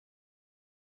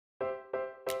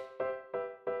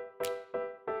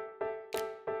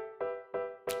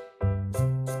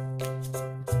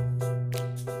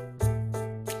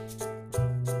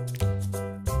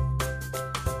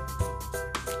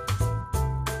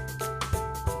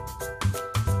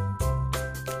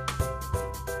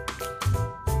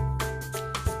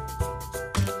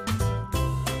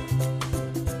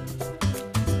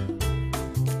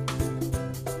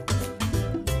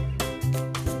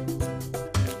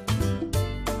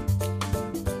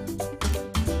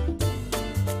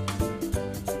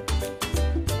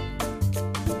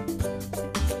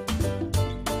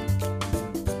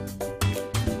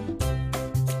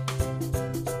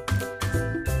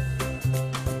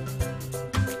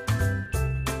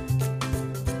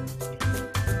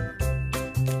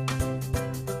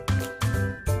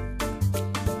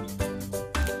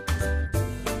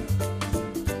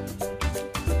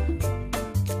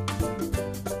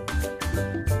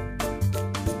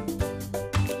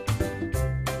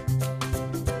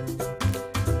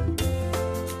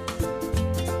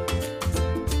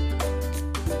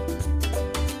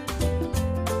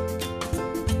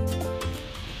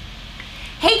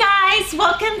guys,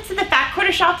 welcome to the Fat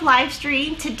Quarter Shop live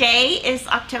stream. Today is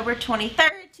October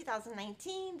 23rd,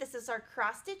 2019. This is our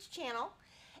cross stitch channel,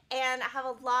 and I have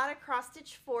a lot of cross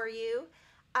stitch for you.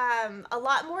 A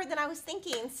lot more than I was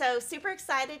thinking, so super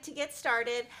excited to get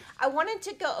started. I wanted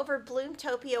to go over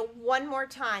Bloomtopia one more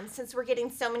time since we're getting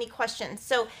so many questions.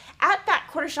 So at Fat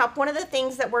Quarter Shop, one of the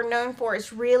things that we're known for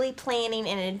is really planning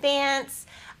in advance,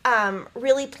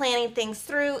 really planning things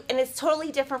through, and it's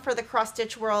totally different for the cross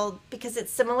stitch world because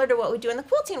it's similar to what we do in the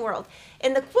quilting world.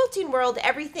 In the quilting world,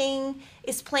 everything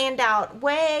is planned out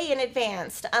way in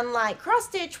advance, unlike cross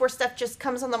stitch where stuff just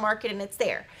comes on the market and it's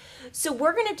there. So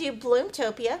we're going to do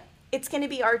Bloomtopia. It's going to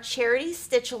be our charity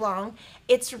stitch along.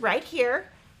 It's right here.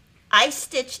 I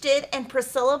stitched it, and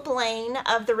Priscilla Blaine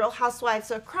of the Real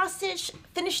Housewives of Cross Stitch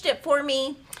finished it for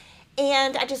me,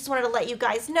 and I just wanted to let you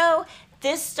guys know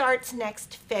this starts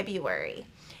next February.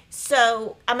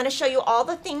 So I'm going to show you all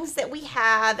the things that we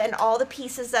have and all the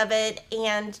pieces of it,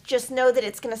 and just know that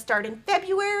it's going to start in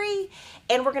February,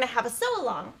 and we're going to have a sew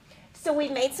along. So we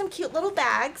made some cute little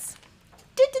bags.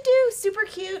 Super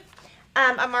cute.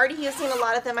 I'm already using a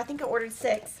lot of them. I think I ordered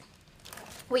 6.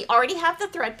 We already have the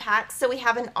thread pack, so we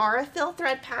have an Aurifil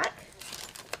thread pack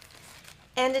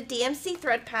and a DMC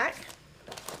thread pack,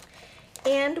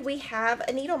 and we have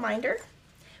a needle minder,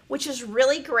 which is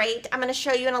really great. I'm going to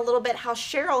show you in a little bit how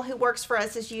Cheryl, who works for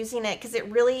us, is using it, because it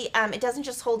really, it doesn't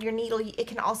just hold your needle, it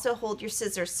can also hold your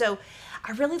scissors. So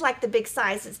I really like the big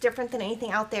size. It's different than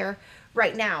anything out there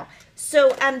right now.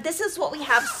 So this is what we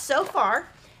have so far.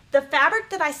 The fabric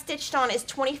that I stitched on is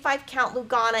 25 count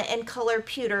Lugana in color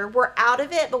pewter. We're out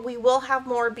of it, but we will have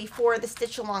more before the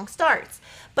stitch along starts.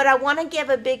 But I want to give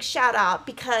a big shout out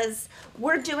because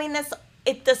we're doing this.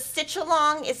 The stitch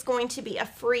along is going to be a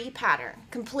free pattern,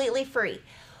 completely free.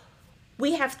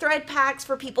 We have thread packs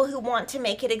for people who want to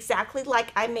make it exactly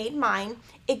like I made mine.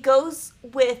 It goes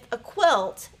with a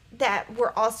quilt that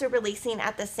we're also releasing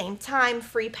at the same time,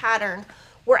 free pattern.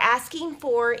 We're asking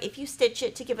for, if you stitch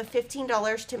it, to give a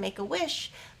 $15 to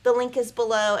Make-A-Wish. The link is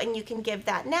below, and you can give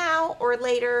that now or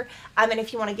later. And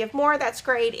if you want to give more, that's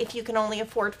great. If you can only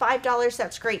afford $5,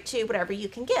 that's great too, whatever you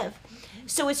can give.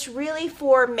 So it's really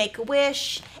for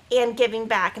Make-A-Wish and giving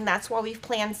back, and that's why we've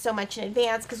planned so much in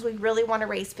advance, because we really want to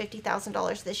raise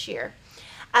 $50,000 this year.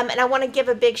 And I want to give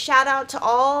a big shout out to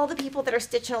all the people that are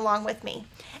stitching along with me.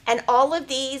 And all of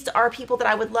these are people that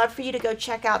I would love for you to go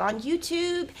check out on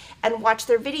YouTube and watch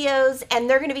their videos, and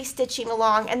they're going to be stitching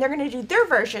along, and they're going to do their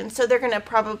version. So they're going to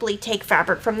probably take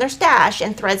fabric from their stash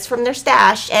and threads from their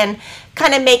stash and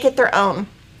kind of make it their own.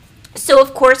 So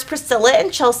of course, Priscilla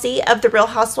and Chelsea of the Real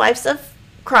Housewives of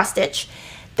Cross Stitch,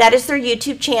 that is their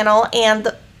YouTube channel,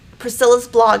 and Priscilla's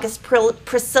blog is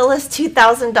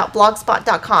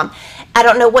priscillas2000.blogspot.com. I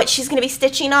don't know what she's going to be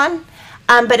stitching on,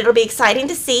 but it'll be exciting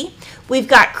to see. We've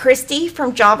got Christy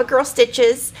from Java Girl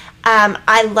Stitches.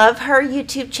 I love her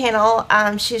YouTube channel.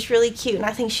 She's really cute, and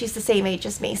I think she's the same age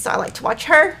as me, so I like to watch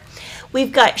her.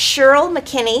 We've got Cheryl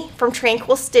McKinney from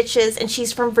Tranquil Stitches, and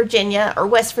she's from Virginia, or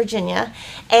West Virginia,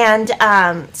 and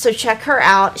so check her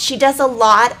out. She does a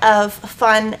lot of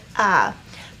fun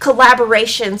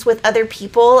collaborations with other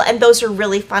people, and those are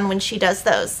really fun when she does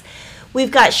those.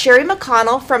 We've got Sherry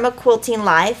McConnell from A Quilting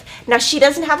Life. Now, she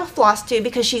doesn't have a FlossTube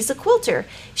because she's a quilter.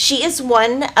 She is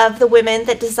one of the women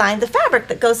that designed the fabric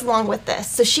that goes along with this.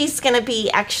 So she's going to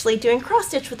be actually doing cross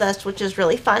stitch with us, which is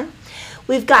really fun.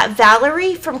 We've got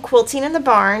Valerie from Quilting in the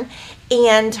Barn,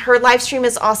 and her live stream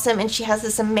is awesome, and she has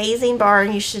this amazing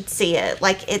barn. You should see it.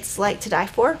 Like, it's like to die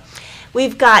for.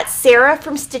 We've got Sarah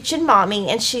from Stitchin' Mommy,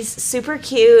 and she's super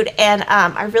cute, and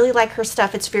I really like her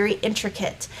stuff. It's very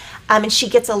intricate, and she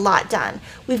gets a lot done.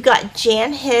 We've got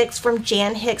Jan Hicks from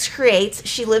Jan Hicks Creates.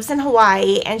 She lives in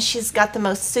Hawaii, and she's got the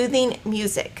most soothing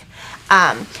music.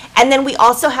 And then we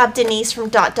also have Denise from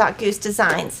Goose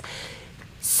Designs.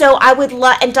 So I would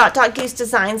love, and Goose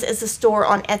Designs is a store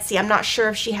on Etsy. I'm not sure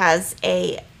if she has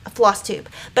a FlossTube,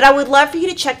 but I would love for you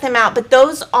to check them out. But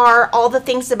those are all the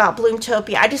things about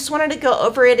Bloomtopia. I just wanted to go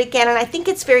over it again, and I think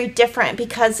it's very different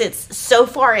because it's so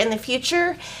far in the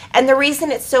future, and the reason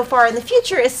it's so far in the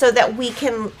future is so that we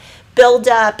can build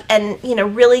up and, you know,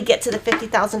 really get to the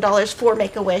 $50,000 for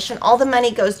Make-A-Wish, and all the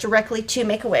money goes directly to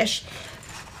Make-A-Wish.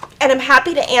 And I'm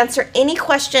happy to answer any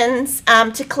questions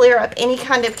to clear up any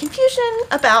kind of confusion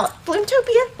about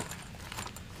Bloomtopia.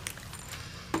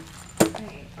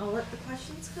 Okay, I'll let the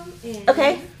questions come in.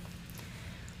 Okay.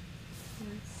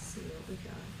 Let's see what we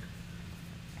got.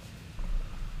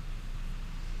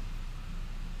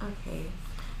 Okay,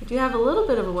 I do have a little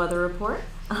bit of a weather report.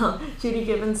 Judy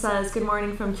Gibbons says, good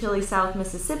morning from chilly South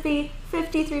Mississippi,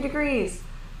 53 degrees.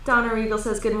 Donna Regal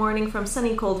says good morning from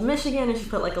sunny cold Michigan, and she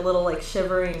put like a little like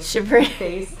shivering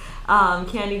face.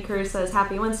 Candy Kerr says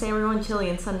happy Wednesday everyone, chilly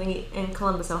and sunny in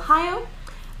Columbus, Ohio.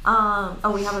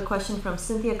 We have a question from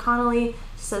Cynthia Connolly.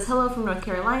 She says hello from North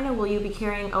Carolina, will you be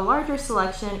carrying a larger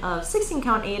selection of 16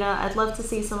 count Aida? I'd love to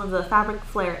see some of the fabric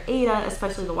flare Aida,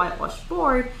 especially the whitewash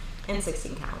board in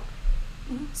 16 count.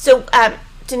 So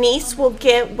Denise will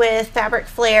get with Fabric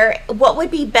Flare. What would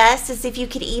be best is if you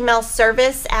could email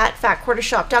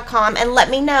service@fatquartershop.com and let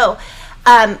me know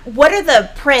what are the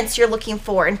prints you're looking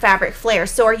for in Fabric Flare.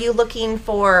 So are you looking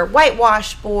for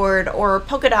whitewash board or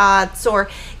polka dots, or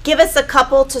give us a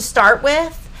couple to start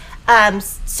with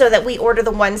so that we order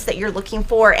the ones that you're looking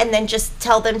for, and then just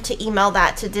tell them to email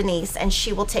that to Denise and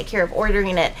she will take care of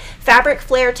ordering it. Fabric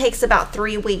Flare takes about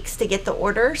 3 weeks to get the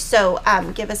order, so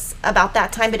give us about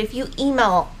that time. But if you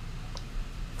email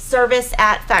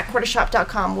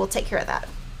service@fatquartershop.com, we'll take care of that.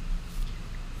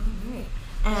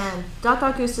 And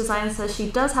Dot Goose Design says she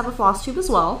does have a floss tube as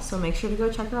well, so make sure to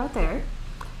go check her out there.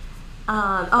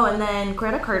 And then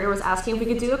Greta Carter was asking if we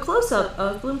could do a close-up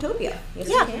of Bloomtopia. Yes,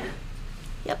 Yeah. we can.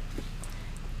 Yep.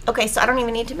 Okay, so I don't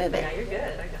even need to move it. Yeah, you're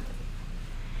good. I got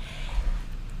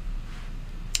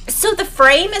it. So the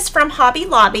frame is from Hobby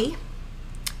Lobby.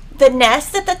 The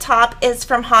nest at the top is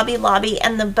from Hobby Lobby,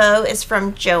 and the bow is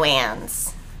from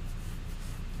Joann's.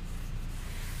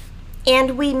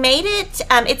 And we made it,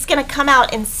 it's going to come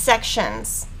out in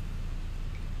sections.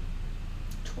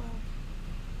 12.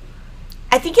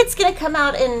 I think it's going to come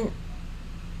out in,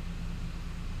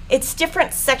 it's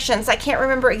different sections. I can't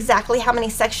remember exactly how many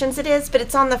sections it is, but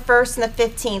it's on the 1st and the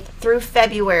 15th through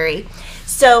February.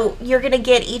 So you're going to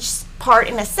get each part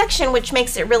in a section, which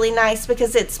makes it really nice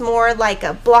because it's more like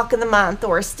a block of the month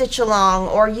or a stitch along,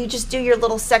 or you just do your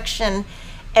little section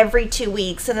every 2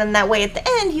 weeks. And then that way at the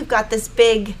end, you've got this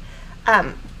big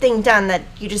thing done that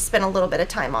you just spend a little bit of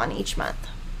time on each month.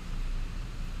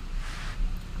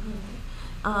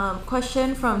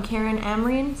 Question from Karen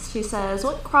Amrine. She says,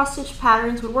 what cross-stitch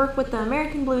patterns would work with the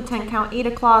American Blue 10 count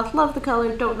Aida cloth? Love the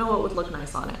color, don't know what would look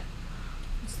nice on it.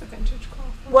 It's the vintage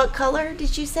cloth. What color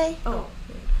did you say? Oh,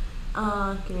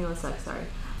 give me one sec, sorry.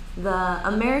 The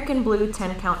American Blue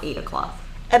 10 count Aida cloth.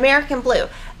 American Blue.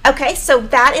 Okay, so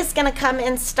that is going to come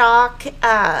in stock in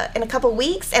a couple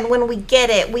weeks, and when we get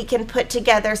it, we can put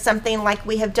together something like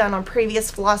we have done on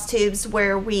previous floss tubes,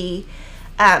 where we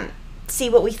see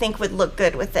what we think would look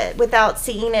good with it. Without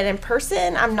seeing it in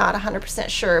person, I'm not 100%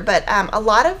 sure, but a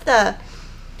lot of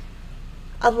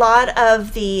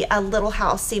the Little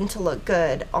House seemed to look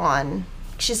good on.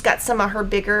 She's got some of her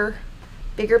bigger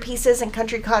pieces in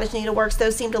Country Cottage Needleworks.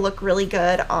 Those seem to look really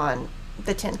good on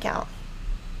the 10 count.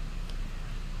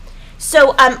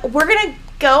 So we're going to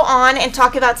go on and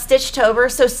talk about STITCH-TOBER.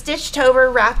 So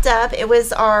STITCH-TOBER wrapped up. It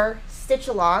was our stitch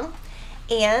along,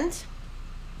 and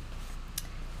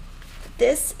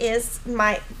this is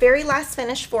my very last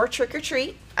finish for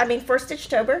for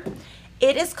STITCH-TOBER.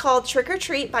 It is called Trick or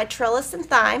Treat by Trellis and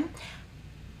Thyme,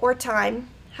 or Time,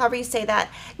 however you say that.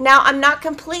 Now, I'm not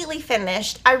completely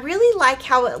finished. I really like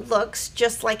how it looks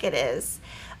just like it is.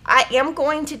 I am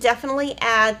going to definitely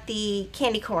add the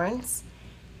candy corns,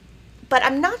 but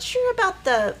I'm not sure about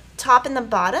the top and the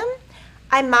bottom.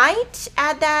 I might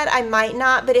add that, I might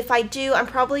not, but if I do, I'm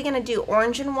probably going to do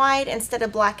orange and white instead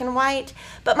of black and white.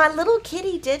 But my little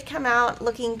kitty did come out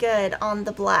looking good on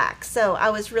the black, so I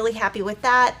was really happy with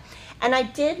that. And I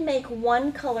did make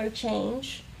one color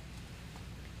change.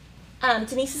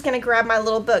 Denise is going to grab my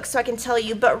little book so I can tell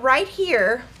you, but right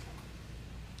here,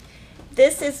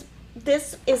 this is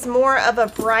more of a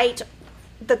bright,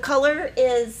 the color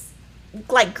is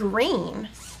like green.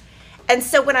 And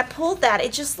so when I pulled that,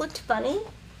 it just looked funny.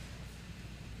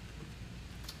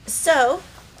 So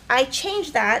I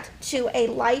changed that to a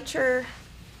lighter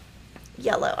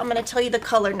yellow. I'm going to tell you the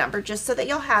color number just so that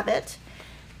you'll have it.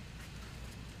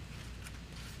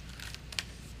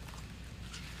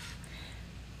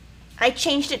 I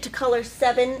changed it to color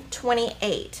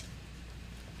 728.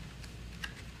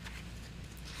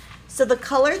 So the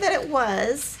color that it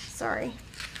was,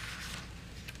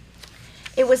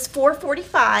 it was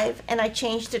 445, and I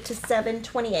changed it to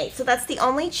 728. So that's the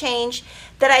only change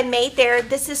that I made there.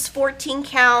 This is 14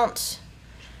 count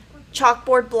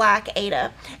chalkboard black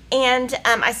Aida, and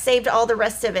I saved all the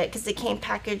rest of it because it came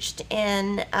packaged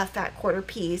in a fat quarter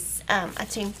piece. I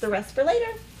changed the rest for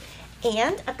later.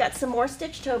 And I've got some more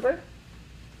STITCH-TOBER.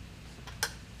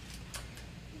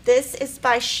 This is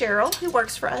by Cheryl, who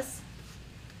works for us.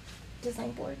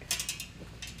 Design board.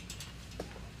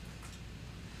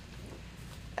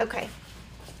 Okay,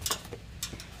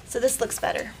 so this looks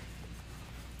better.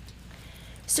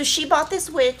 So she bought this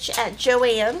witch at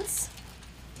Joann's,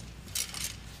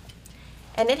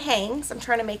 And it hangs. I'm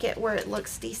trying to make it where it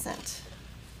looks decent.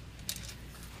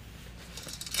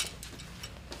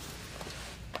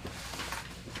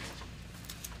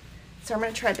 So I'm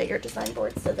going to try a bigger design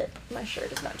board so that my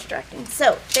shirt is not distracting.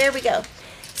 So there we go.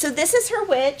 So this is her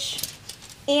witch,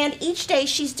 and each day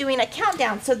she's doing a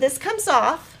countdown. So this comes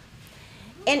off,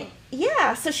 and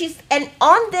yeah, so and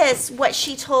on this, what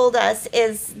she told us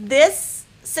is this,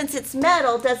 since it's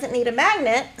metal, doesn't need a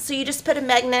magnet. So you just put a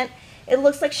magnet. It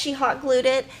looks like she hot glued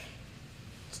it.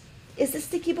 Is it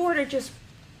sticky board or just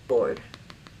board?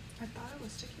 I thought it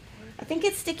was sticky board. I think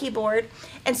it's sticky board.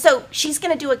 And so she's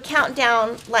going to do a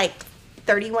countdown, like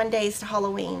 31 days to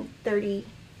Halloween, 30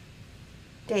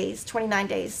 days, 29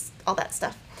 days, all that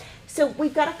stuff. So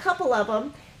we've got a couple of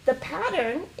them. The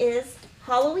pattern is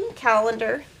Halloween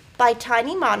Calendar by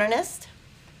Tiny Modernist.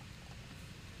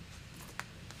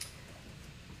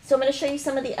 So I'm going to show you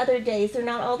some of the other days. They're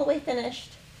not all the way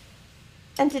finished.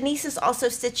 And Denise is also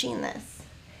stitching this.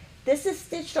 This is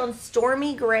stitched on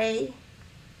Stormy Gray.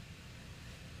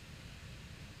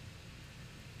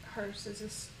 Hers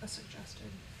is a suggested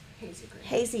hazy gray.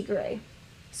 Hazy gray.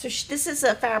 So this is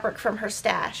a fabric from her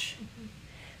stash. Mm-hmm.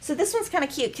 So this one's kind of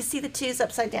cute because see the two's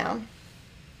upside down.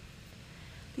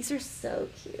 These are so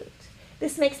cute.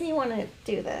 This makes me want to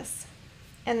do this.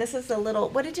 And this is a little,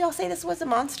 what did y'all say this was, a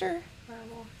monster?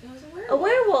 Werewolf. It was a werewolf. A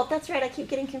werewolf, that's right, I keep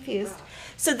getting confused. Wow.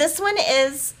 So this one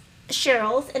is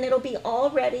Cheryl's, and it'll be all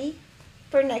ready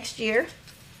for next year.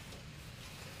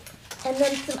 And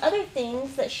then some other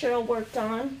things that Cheryl worked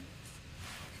on.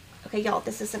 Okay, y'all,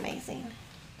 this is amazing.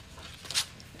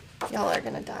 Y'all are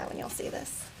gonna die when y'all see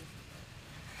this.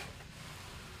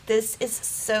 This is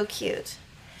so cute.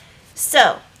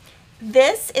 So,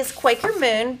 this is Quaker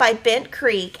Moon by Bent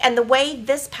Creek, and the way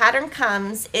this pattern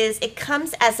comes is it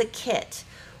comes as a kit.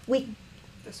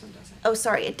 This one doesn't. Oh,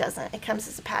 sorry, it doesn't. It comes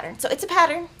as a pattern. So it's a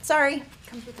pattern. Sorry. It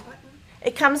comes with the button.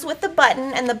 It comes with the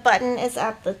button, and the button is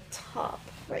at the top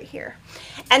right here.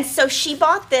 And so she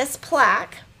bought this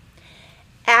plaque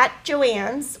at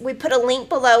Joann's. We put a link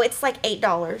below. It's like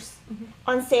 $8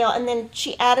 on sale, and then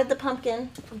she added the pumpkin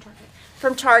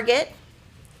from Target.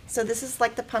 So this is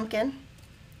like the pumpkin.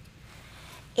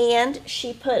 And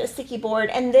she put a sticky board,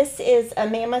 and this is a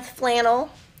mammoth flannel.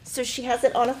 So she has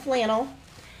it on a flannel.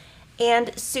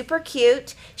 And super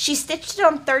cute. She stitched it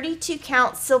on 32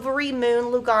 count Silvery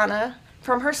Moon Lugana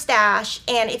from her stash,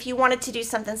 and if you wanted to do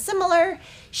something similar,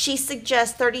 she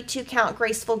suggests 32 count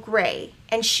Graceful Gray,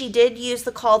 and she did use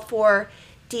the called for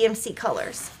DMC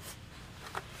colors.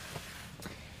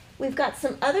 We've got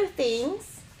some other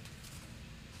things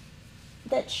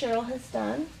that Cheryl has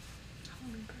done.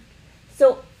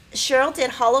 So Cheryl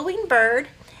did Halloween Bird.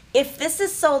 If this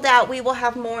is sold out, we will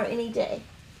have more any day.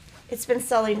 It's been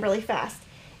selling really fast.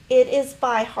 It is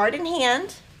by Heart and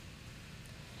Hand.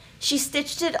 She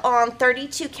stitched it on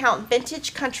 32 count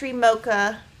Vintage Country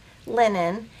Mocha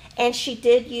linen, and she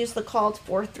did use the called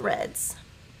for threads.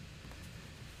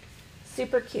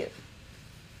 Super cute.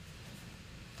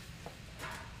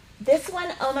 This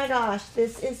one, oh my gosh,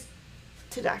 this is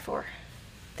to die for.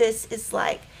 This is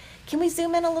like, can we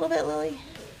zoom in a little bit, Lily?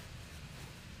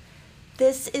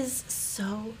 This is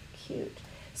so cute.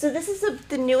 So this is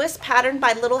the newest pattern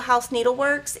by Little House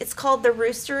Needleworks. It's called The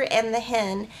Rooster and the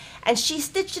Hen. And she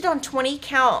stitched it on 20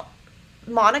 count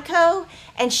Monaco,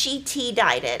 and she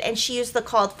tea-dyed it, and she used the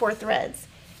called for threads.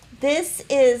 This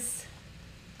is,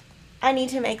 I need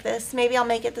to make this. Maybe I'll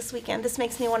make it this weekend. This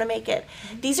makes me want to make it.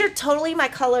 These are totally my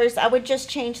colors. I would just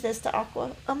change this to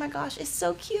aqua. Oh my gosh, it's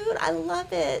so cute. I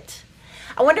love it.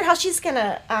 I wonder how she's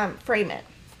gonna frame it.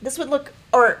 This would look,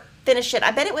 or finish it. I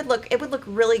bet it would look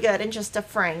really good in just a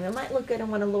frame. It might look good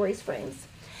in one of Lori's frames.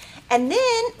 And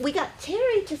then we got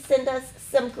Terry to send us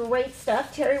some great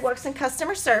stuff. Terry works in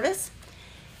customer service.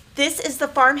 This is the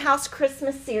Farmhouse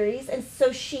Christmas series, and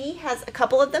so she has a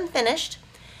couple of them finished.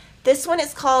 This one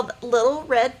is called Little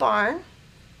Red Barn.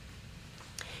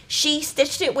 She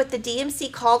stitched it with the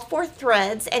DMC called for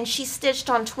threads, and she stitched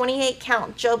on 28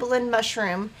 count Jobelan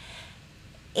Mushroom.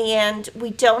 And we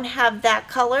don't have that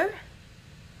color,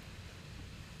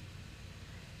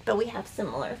 but we have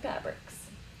similar fabrics.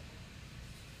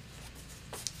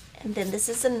 And then this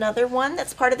is another one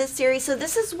that's part of this series. So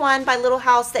this is one by Little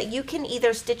House that you can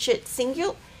either stitch it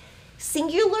singularly,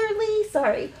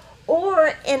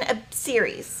 or in a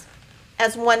series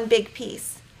as one big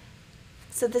piece.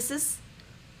 So this is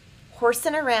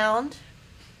Horsing Around.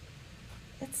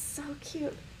 It's so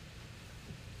cute.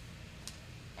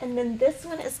 And then this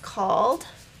one is called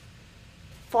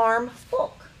Farm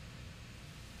Folk.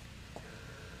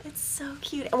 It's so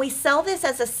cute. And we sell this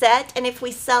as a set, and if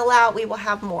we sell out, we will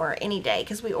have more any day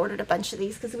because we ordered a bunch of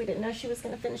these because we didn't know she was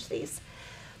going to finish these.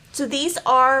 So these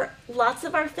are lots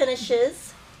of our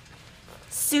finishes.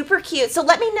 Super cute. So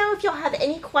let me know if you'll have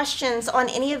any questions on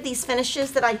any of these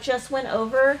finishes that I just went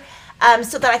over,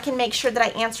 so that I can make sure that I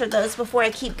answer those before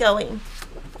I keep going.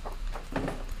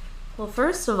 Well,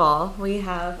 first of all, we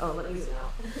have, oh, let me zoom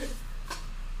out.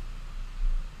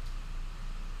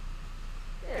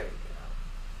 There we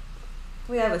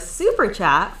go. We have a super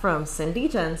chat from Cindy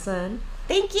Jensen.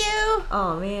 Thank you.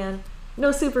 Oh man,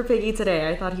 no Super Piggy today.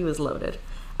 I thought he was loaded.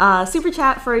 Super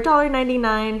chat for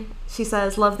 $1.99. She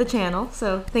says, love the channel.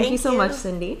 So thank you so much,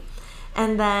 Cindy.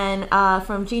 And then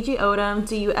from Gigi Odom,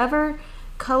 do you ever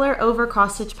color over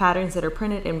cross-stitch patterns that are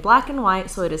printed in black and white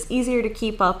so it is easier to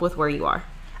keep up with where you are?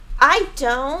 I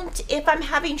don't. If I'm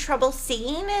having trouble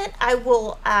seeing it, I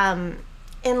will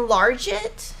enlarge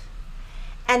it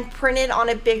and print it on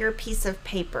a bigger piece of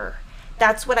paper.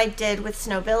 That's what I did with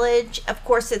Snow Village. Of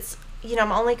course, it's, you know,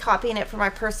 I'm only copying it for my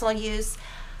personal use.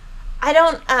 I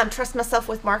don't trust myself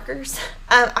with markers.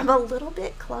 I'm a little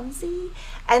bit clumsy,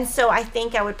 and so I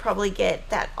think I would probably get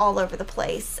that all over the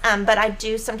place. But I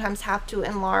do sometimes have to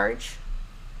enlarge.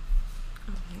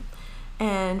 Okay.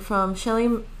 And from Shelly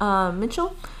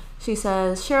Mitchell, she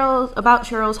says, about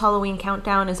Cheryl's Halloween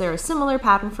countdown, is there a similar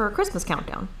pattern for a Christmas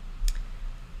countdown?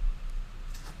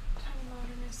 Tiny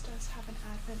Modernist does have an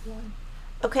Advent one.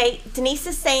 Okay, Denise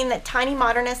is saying that Tiny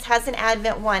Modernist has an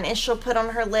Advent one, and she'll put on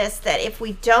her list that if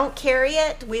we don't carry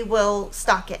it, we will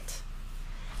stock it.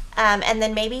 And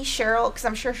then maybe Cheryl, because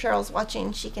I'm sure Cheryl's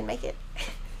watching, she can make it.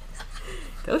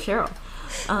 Go Cheryl.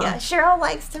 Yeah, Cheryl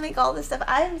likes to make all this stuff.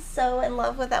 I'm so in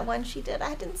love with that one she did.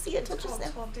 I didn't see it till just now.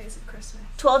 12 Days of Christmas.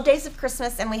 12 Days of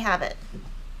Christmas, and we have it.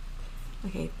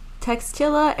 Okay.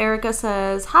 Textilla Erica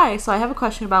says, hi, so I have a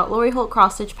question about Lori Holt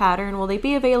cross-stitch pattern. Will they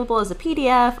be available as a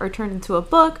PDF or turned into a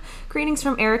book? Greetings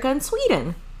from Erica in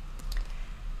Sweden.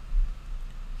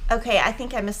 Okay, I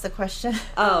think I missed the question.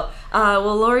 Oh,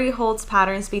 will Lori Holt's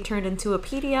patterns be turned into a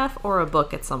PDF or a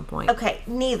book at some point? Okay,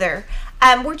 neither.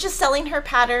 We're just selling her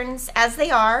patterns as they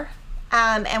are,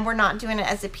 and we're not doing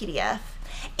it as a PDF.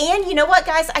 And you know what,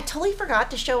 guys? I totally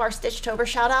forgot to show our STITCH-TOBER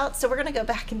shout out, so we're going to go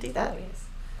back and do that. Oh, yes.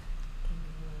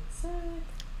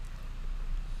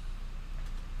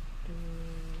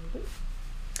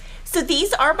 So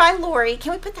these are by Lori.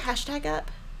 Can we put the hashtag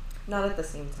up? Not at the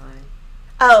same time.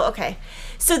 Oh, okay.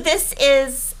 So this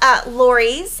is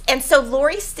Lori's, and so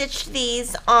Lori stitched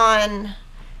these on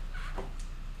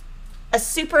a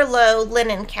super low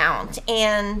linen count,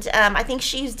 and I think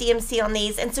she used DMC on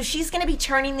these, and so she's going to be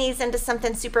turning these into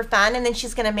something super fun, and then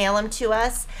she's going to mail them to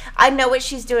us. I know what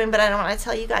she's doing, but I don't want to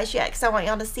tell you guys yet because I want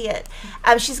y'all to see it.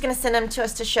 She's going to send them to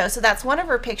us to show. So that's one of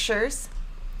her pictures.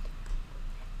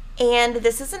 And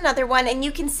this is another one, and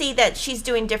you can see that she's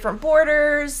doing different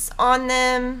borders on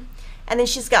them. And then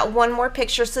she's got one more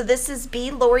picture. So this is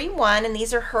B Lori 1, and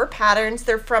these are her patterns.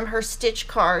 They're from her Stitch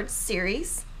Cards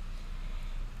series.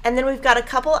 And then we've got a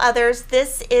couple others.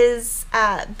 This is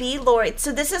B Lori.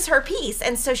 So this is her piece,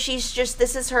 and so she's just,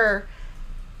 this is her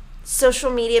social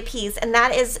media piece, and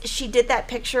that is, she did that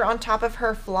picture on top of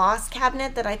her floss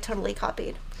cabinet that I totally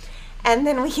copied. And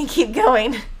then we can keep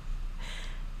going.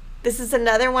 This is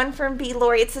another one from B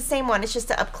Lori. It's the same one. It's just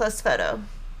an up-close photo.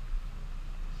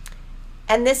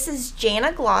 And this is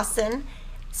Jana Glosson.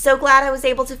 So glad I was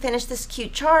able to finish this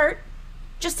cute chart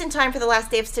just in time for the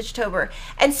last day of STITCH-TOBER.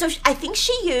 And so I think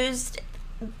she used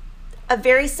a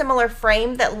very similar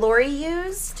frame that Lori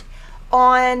used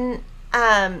on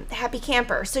Happy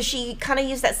Camper. So she kind of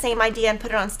used that same idea and put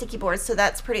it on sticky boards. So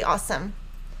that's pretty awesome.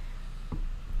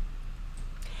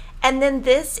 And then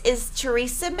this is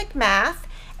Teresa McMath.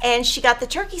 And she got the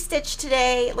turkey stitch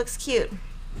today. It looks cute.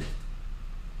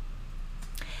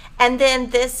 And then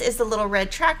this is the little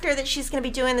red tractor that she's going to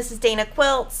be doing. This is Dana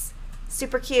Quilts.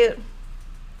 Super cute.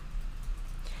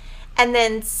 And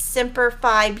then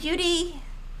Simplify Beauty.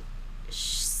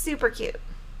 Super cute.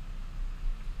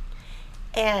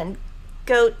 And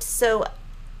Goat Sweat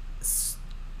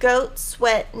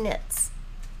Knits.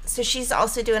 So she's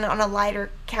also doing it on a lighter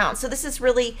count. So this is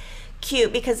really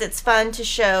cute because it's fun to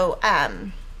show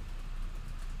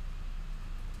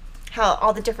how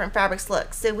all the different fabrics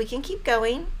look. So we can keep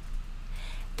going.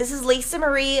 This is Lisa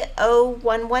Marie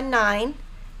 0119.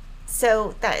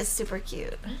 So that is super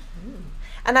cute.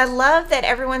 And I love that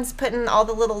everyone's putting all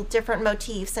the little different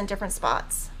motifs in different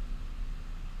spots.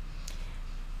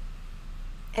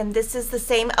 And this is the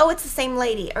same, oh, it's the same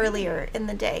lady earlier in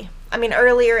the day. I mean,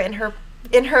 earlier in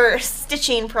her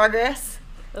stitching progress.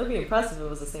 That would be impressive if it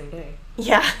was the same day.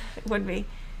 Yeah, it would be.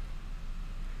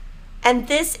 And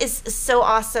this is so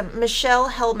awesome.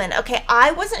 Michelle Hellman. Okay,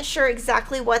 I wasn't sure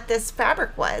exactly what this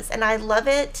fabric was, and I love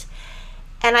it.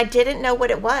 and I didn't know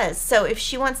what it was. So if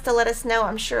she wants to let us know,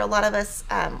 I'm sure a lot of us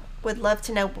would love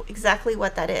to know exactly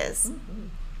what that is. Mm-hmm.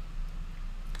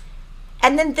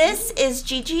 And then this is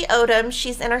Gigi Odom.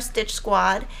 She's in our Stitch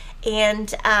Squad,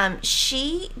 and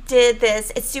she did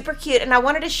this. It's super cute, and I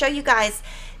wanted to show you guys.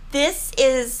 This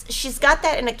is, she's got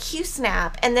that in a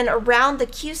Q-snap, and then around the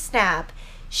Q-snap,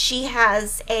 she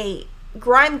has a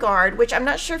grime guard, which I'm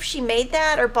not sure if she made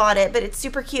that or bought it, but it's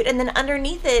super cute. And then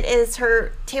underneath it is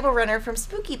her table runner from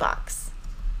Spooky Box.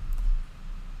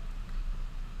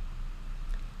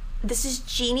 This is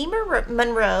Jeannie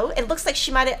Monroe. It looks like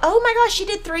she might have, oh my gosh, she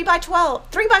did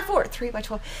 3x12, 3x4,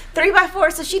 3x12,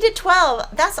 3x4. So she did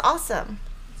 12. That's awesome.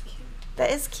 That's cute.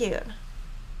 That is cute.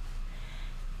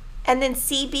 And then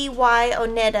CBY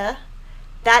Oneda.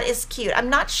 That is cute.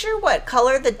 I'm not sure what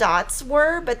color the dots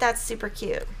were, but that's super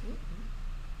cute.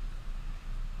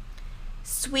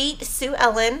 Sweet Sue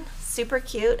Ellen. Super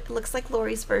cute. It looks like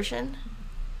Lori's version.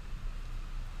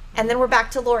 And then we're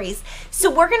back to Lori's. So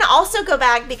we're going to also go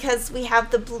back because we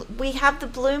have the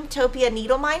Bloomtopia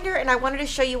needle minder, and I wanted to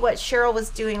show you what Cheryl was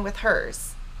doing with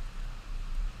hers.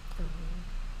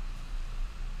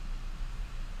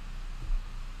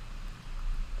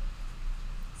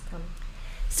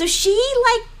 So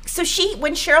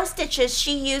when Cheryl stitches,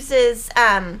 she uses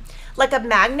like a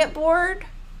magnet board.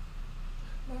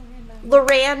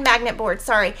 Loran magnet board,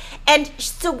 sorry. And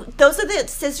so those are the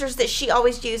scissors that she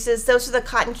always uses. Those are the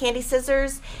cotton candy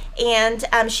scissors. And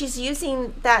she's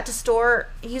using that to store,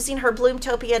 using her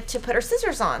Bloomtopia to put her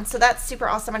scissors on. So that's super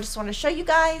awesome. I just want to show you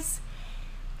guys.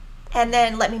 And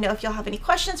then let me know if you'll have any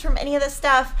questions from any of this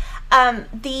stuff.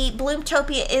 The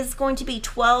Bloomtopia is going to be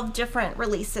 12 different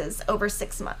releases over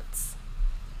 6 months.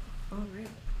 All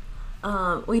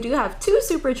right. We do have 2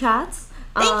 super chats.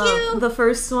 Thank you. The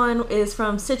first one is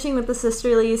from Stitching with the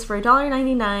Sisterlies for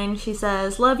 $1.99. She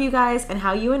says, "Love you guys and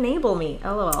how you enable me."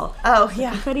 LOL. Oh,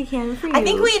 yeah. Confetti cannon for you. I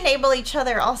think we enable each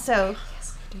other also.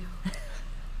 Yes, we do.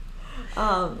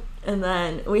 And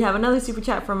then we have another super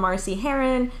chat from Marcy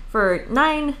Heron for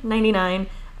 $9.99.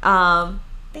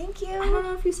 Thank you. I don't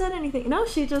know if you said anything. No,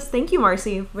 she just, thank you,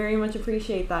 Marcy. Very much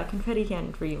appreciate that. Confetti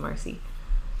cannon for you, Marcy.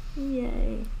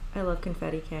 Yay. I love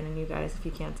confetti cannon, you guys, if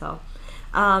you can't tell.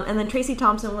 And then Tracy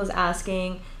Thompson was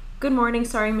asking, "Good morning,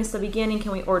 sorry missed the beginning.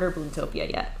 Can we order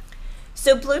Bloomtopia yet?"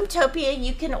 So Bloomtopia,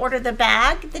 you can order the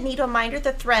bag, the needle minder,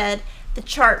 the thread. The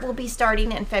chart will be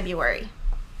starting in February.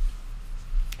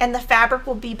 And the fabric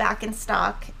will be back in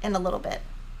stock in a little bit.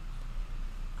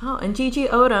 Oh, and Gigi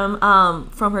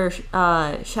Odom from her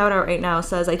shout out right now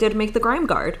says, "I did make the grime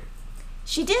guard."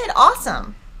 She did.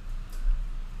 Awesome.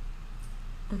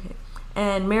 Okay.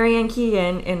 And Marianne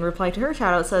Keegan, in reply to her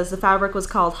shout out, says the fabric was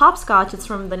called Hopscotch. It's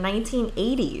from the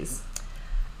 1980s.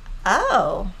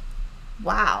 Oh,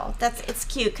 wow. It's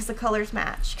cute because the colors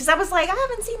match. Because I was like, I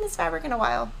haven't seen this fabric in a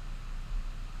while.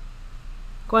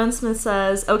 Gwen Smith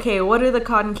says, "Okay, what are the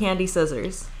cotton candy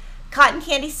scissors?" Cotton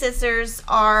candy scissors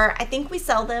are, I think we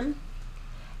sell them.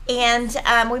 And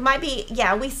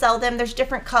we sell them. There's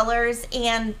different colors.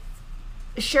 And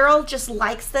Cheryl just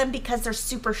likes them because they're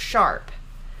super sharp.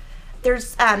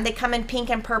 They come in pink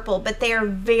and purple, but they are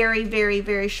very, very,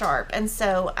 very sharp. And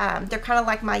so they're kind of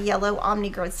like my yellow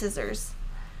Omni-Growth scissors.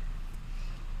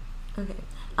 Okay.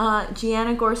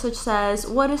 Gianna Gorsuch says,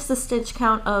 "What is the stitch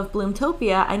count of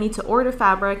Bloomtopia? I need to order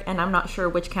fabric, and I'm not sure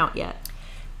which count yet."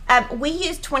 We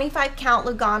use 25 count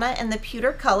Lugana in the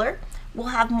pewter color. We'll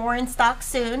have more in stock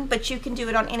soon, but you can do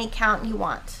it on any count you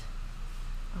want.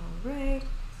 All right.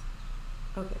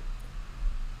 Okay.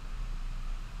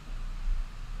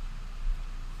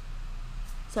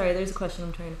 Sorry, there's a question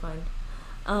I'm trying to find.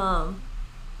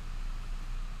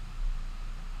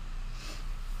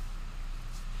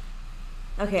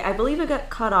 Okay, I believe it got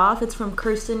cut off. It's from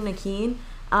Kirsten Nakeen.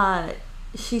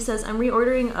 She says, "I'm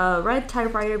reordering a red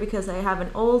typewriter because I have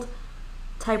an old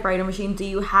typewriter machine. Do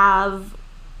you have..."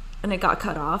 And it got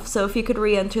cut off. So if you could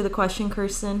re-enter the question,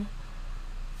 Kirsten.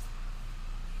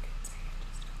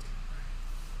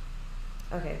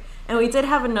 Okay. And we did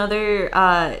have another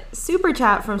super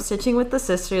chat from Stitching with the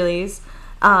Sisterlies.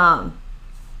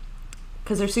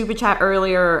 Because her super chat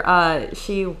earlier,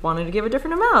 she wanted to give a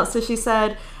different amount. So she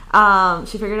said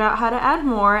she figured out how to add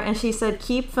more. And she said,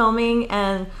 "Keep filming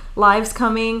and lives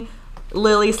coming.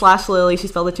 Lily/Lily. She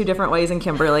spelled it 2 different ways in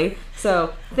Kimberly.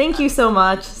 So thank you so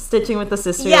much, Stitching with the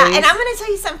Sisters. Yeah, and I'm going to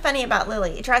tell you something funny about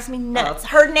Lily. It drives me nuts.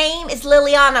 Her name is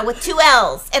Liliana with 2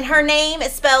 L's, and her name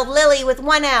is spelled Lily with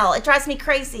 1 L. It drives me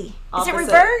crazy. Opposite. Is it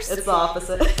reversed? It's the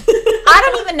opposite. I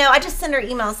don't even know. I just send her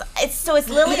emails. It's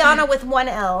Liliana with 1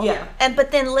 L. Yeah.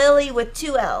 But then Lily with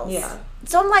 2 L's. Yeah.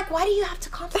 So I'm like, why do you have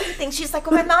to complicate things? She's like,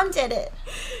 well, my mom did it.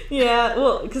 Yeah,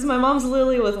 well, because my mom's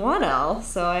Lily with 1 L,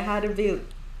 so I had to be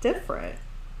different.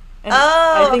 And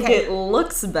I think it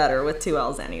looks better with 2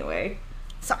 L's anyway.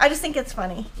 So I just think it's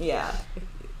funny. Yeah.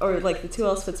 Or like the 2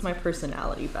 L's fits my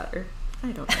personality better.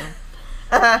 I don't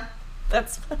know.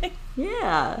 That's funny.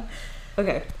 Yeah.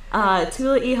 Okay.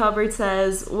 Tula E. Hubbard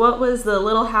says, what was the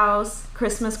Little House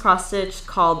Christmas cross stitch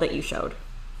called that you showed?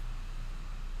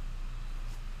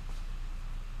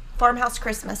 Farmhouse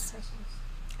Christmas.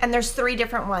 And there's 3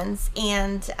 different ones,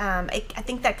 and I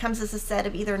think that comes as a set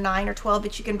of either 9 or 12,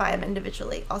 but you can buy them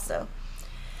individually also.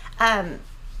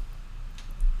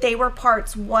 They were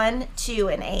parts 1, 2,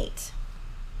 and 8.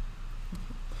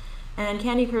 And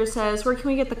Candy Crew says, where can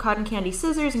we get the cotton candy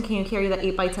scissors, and can you carry the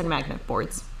 8x10 magnet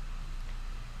boards?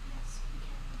 Yes,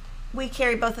 We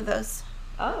carry both of those.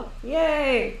 Oh,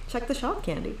 yay! Check the shop,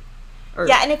 Candy. Or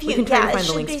Yeah, and if we you, can try to it find the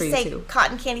should links be for you say too.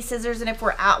 cotton candy scissors, and if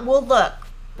we're out, we'll look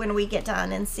when we get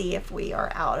done and see if we are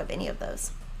out of any of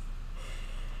those.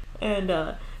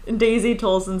 And Daisy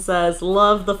Tolson says,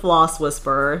 love the Floss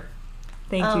Whisperer.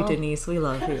 Thank you, Oh. Denise. We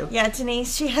love you. Yeah,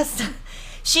 Denise,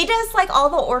 she does like all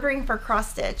the ordering for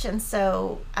cross stitch, and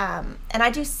so and I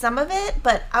do some of it,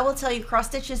 but I will tell you, cross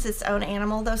stitch is its own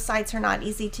animal. Those sites are not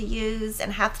easy to use,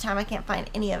 and half the time I can't find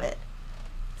any of it.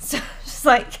 So just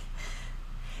like,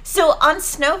 so on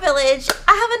Snow Village,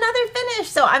 I have another finish,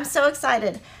 so I'm so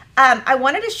excited. I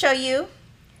wanted to show you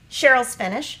Cheryl's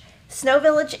finish. Snow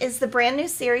Village is the brand new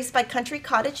series by Country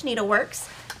Cottage Needleworks.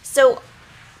 So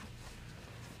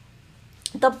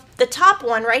the top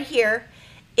one right here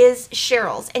is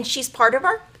Cheryl's, and she's part of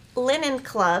our linen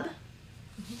club.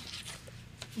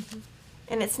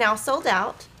 And it's now sold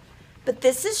out. But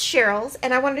this is Cheryl's,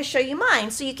 and I wanted to show you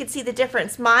mine so you could see the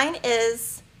difference. Mine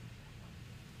is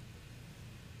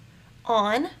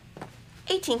on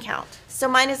 18 count, so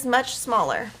mine is much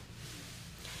smaller.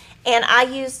 And I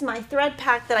used my thread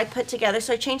pack that I put together,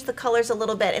 so I changed the colors a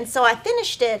little bit, and so I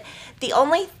finished it. The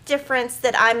only difference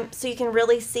that so you can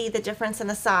really see the difference in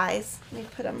the size. Let me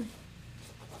put them.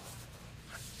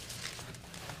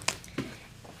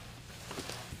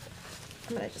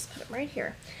 I'm gonna just put them right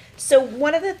here. So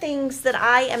one of the things that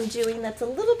I am doing that's a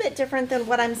little bit different than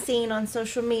what I'm seeing on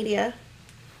social media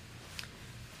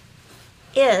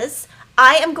is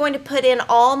I am going to put in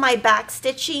all my back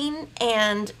stitching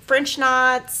and French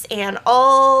knots and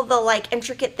all the like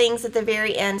intricate things at the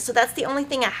very end. So that's the only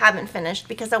thing I haven't finished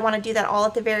because I want to do that all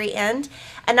at the very end.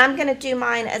 And I'm going to do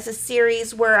mine as a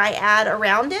series where I add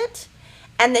around it,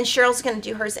 and then Cheryl's going to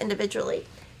do hers individually.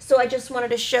 So I just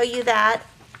wanted to show you that.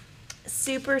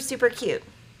 Super, super cute.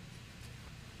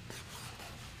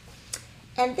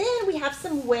 And then we have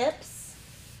some whips.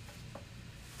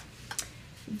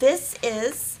 This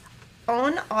is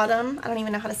On Autumn, I don't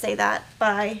even know how to say that,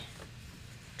 by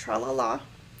Tralala.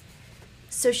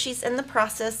 So she's in the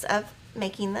process of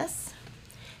making this.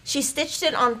 She stitched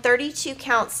it on 32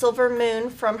 count Silver Moon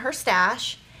from her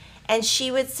stash, and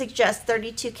she would suggest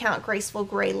 32 count Graceful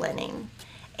Gray Lining.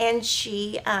 And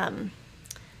she,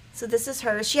 so this is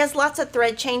hers. She has lots of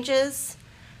thread changes.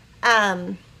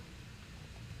 I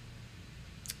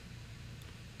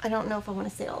don't know if I want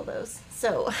to say all those.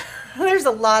 So there's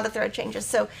a lot of thread changes.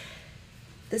 So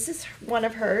this is one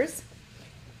of hers.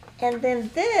 And then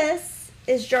this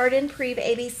is Jardin Preve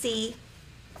ABC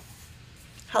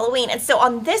Halloween. And so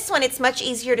on this one, it's much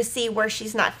easier to see where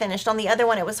she's not finished. On the other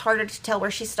one, it was harder to tell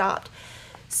where she stopped.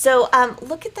 So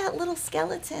look at that little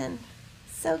skeleton.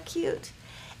 So cute.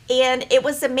 And it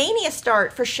was a mania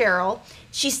start for Cheryl.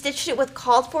 She stitched it with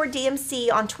Called For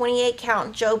DMC on 28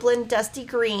 count Joblin Dusty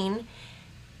Green.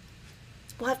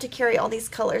 We'll have to carry all these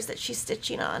colors that she's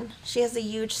stitching on. She has a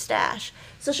huge stash.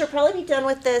 So she'll probably be done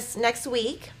with this next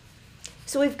week.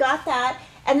 So we've got that.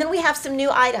 And then we have some new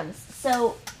items.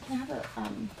 So can I have a,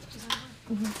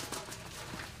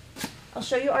 I'll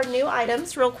show you our new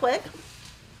items real quick.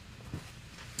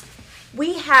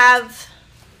 We have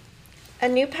a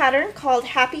new pattern called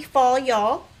Happy Fall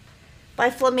Y'all by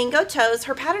Flamingo Toes.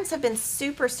 Her patterns have been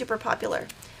super, super popular.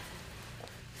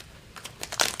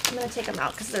 I'm going to take them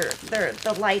out because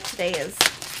the light today is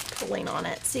pulling on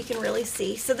it so you can really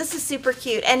see. So this is super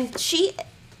cute. And she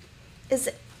is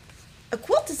a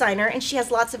quilt designer and she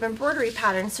has lots of embroidery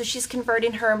patterns, so she's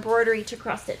converting her embroidery to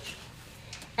cross stitch.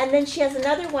 And then she has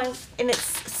another one, and it's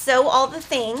Sew All the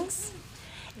Things.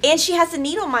 And she has a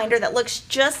needle minder that looks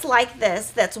just like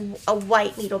this. That's a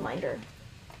white needle minder.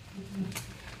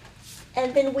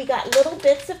 And then we got Little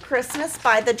Bits of Christmas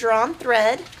by The Drawn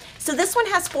Thread. So this one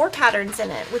has 4 patterns in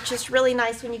it, which is really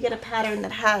nice when you get a pattern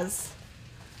that has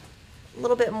a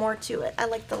little bit more to it. I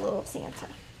like the little Santa.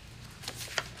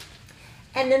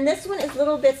 And then this one is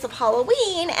Little Bits of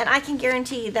Halloween, and I can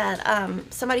guarantee that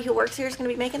somebody who works here is going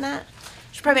to be making that.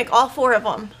 She'll probably make all 4 of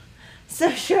them. So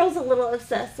Cheryl's a little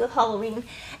obsessed with Halloween.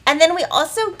 And then we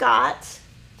also got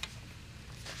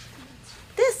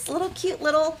this little cute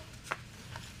little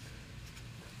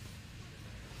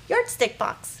yardstick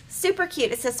box. Super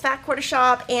cute. It says Fat Quarter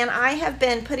Shop, and I have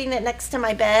been putting it next to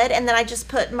my bed, and then I just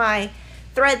put my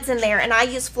threads in there, and I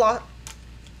use floss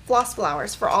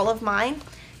flowers for all of mine.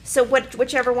 So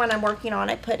whichever one I'm working on,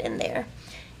 I put in there.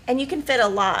 And you can fit a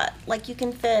lot. Like you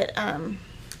can fit,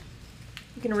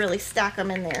 you can really stack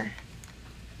them in there.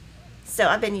 So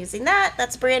I've been using that.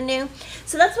 That's brand new.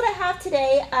 So that's what I have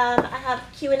today. I have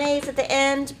Q&As at the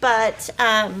end, but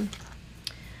I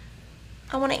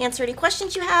want to answer any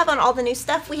questions you have on all the new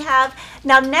stuff we have.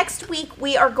 Now next week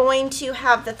we are going to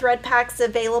have the thread packs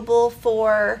available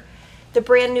for the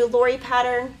brand new Lori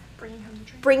pattern,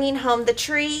 Bringing Home the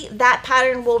Tree. That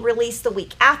pattern will release the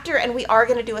week after, and we are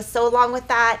going to do a sew along with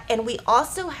that. And we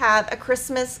also have a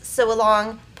Christmas sew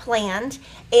along planned,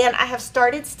 and I have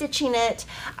started stitching it.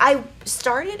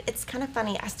 It's kind of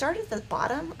funny, I started at the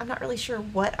bottom. I'm not really sure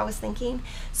what I was thinking,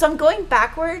 so I'm going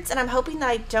backwards, and I'm hoping that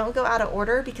I don't go out of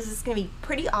order because it's going to be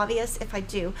pretty obvious if I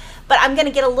do. But I'm going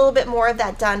to get a little bit more of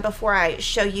that done before I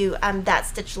show you that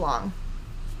stitch long.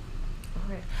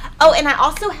 Okay. Oh, and I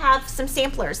also have some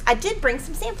samplers. I did bring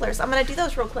some samplers. I'm going to do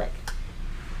those real quick.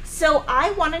 So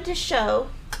I wanted to show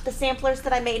the samplers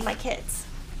that I made my kids.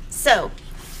 So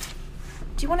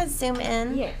do you want to zoom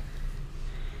in? Yeah.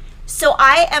 So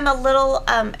I am a little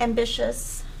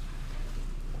ambitious.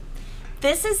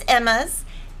 This is Emma's.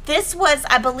 This was,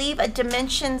 I believe, a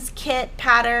Dimensions kit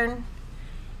pattern,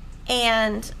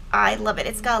 and I love it.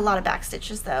 It's got a lot of back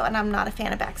stitches though, and I'm not a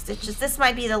fan of back stitches. This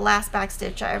might be the last back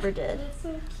stitch I ever did. That's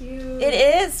so cute. It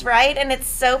is, right? And it's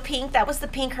so pink. That was the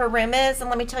pink her room is, and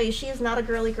let me tell you, she is not a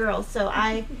girly girl, so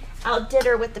I outdid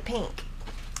her with the pink.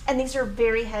 And these are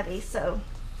very heavy, so.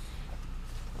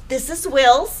 This is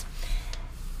Will's.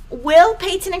 Will,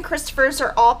 Peyton, and Christopher's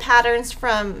are all patterns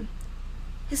from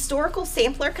Historical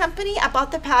Sampler Company. I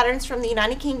bought the patterns from the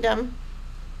United Kingdom.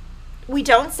 We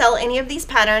don't sell any of these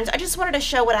patterns. I just wanted to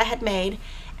show what I had made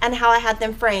and how I had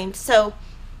them framed. So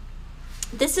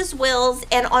this is Will's,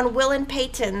 and on Will and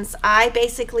Peyton's, I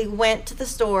basically went to the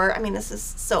store. I mean, this is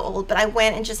so old, but I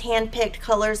went and just hand-picked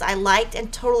colors I liked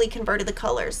and totally converted the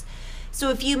colors. So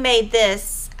if you made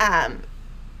this,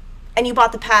 and you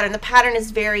bought the pattern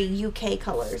is very UK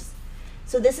colors.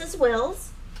 So this is Will's.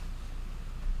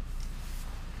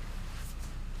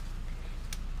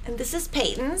 And this is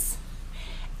Peyton's.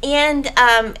 And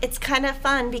it's kind of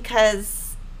fun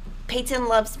because Peyton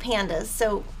loves pandas.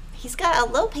 So he's got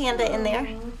a little panda in there.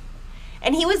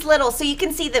 And he was little, so you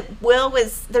can see that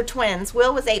they're twins.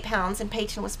 Will was 8 pounds and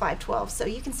Peyton was 5'12". So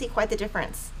you can see quite the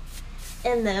difference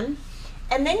in them.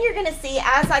 And then you're going to see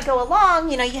as I go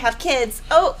along, you know, you have kids.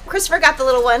 Oh, Christopher got the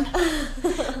little one.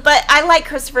 But I like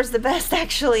Christopher's the best,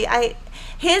 actually. I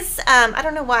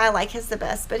don't know why I like his the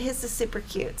best, but his is super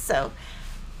cute. So,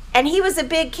 and he was a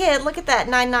big kid. Look at that,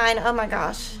 9'9". Oh my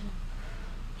gosh.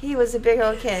 He was a big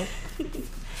old kid.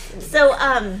 So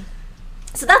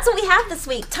that's what we have this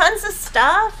week. Tons of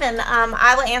stuff, and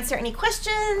I will answer any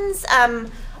questions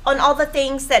on all the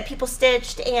things that people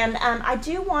stitched. And I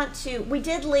do want to, we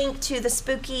did link to the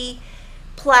spooky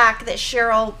plaque that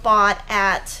Cheryl bought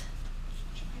at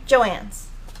Joann's.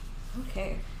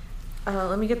 Okay.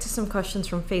 Let me get to some questions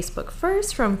from Facebook.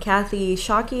 First, from Kathy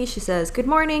Shockey. She says, good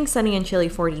morning, Sunny and Chilly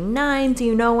 49. Do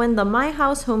you know when the My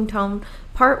House Hometown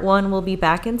Part 1 will be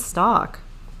back in stock?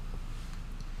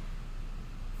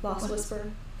 Floss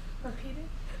Whisper. Repeat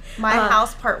it. My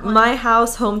House Part 1. My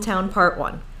House Hometown Part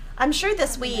 1. I'm sure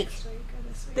this week.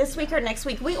 This week or next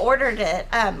week. We ordered it.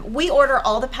 We order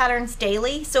all the patterns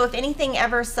daily, so if anything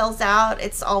ever sells out,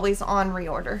 it's always on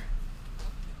reorder.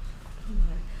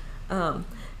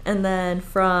 And then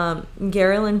from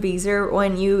Garylyn Beezer,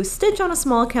 when you stitch on a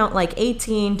small count like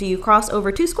 18, do you cross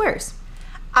over 2 squares?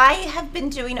 I have been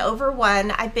doing over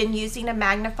 1. I've been using a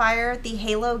magnifier, the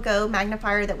Halo Go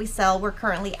magnifier that we sell. We're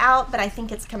currently out, but I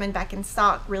think it's coming back in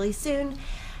stock really soon.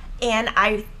 And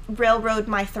I railroad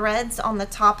my threads on the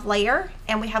top layer,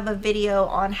 and we have a video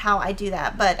on how I do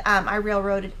that. But I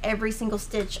railroaded every single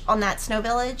stitch on that Snow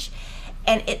Village,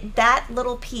 and that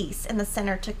little piece in the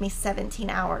center took me 17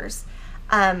 hours.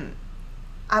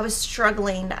 I was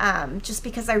struggling just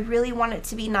because I really want it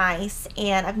to be nice,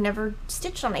 and I've never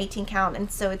stitched on 18 count, and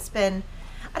so it's been,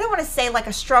 I don't want to say like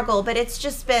a struggle, but it's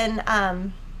just been,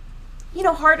 you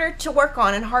know, harder to work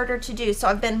on and harder to do, so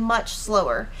I've been much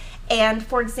slower. And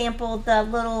for example, the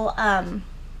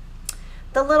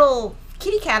little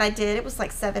kitty cat I did, it was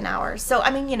like 7 hours. So,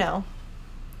 I mean, you know,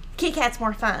 kitty cat's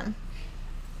more fun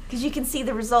because you can see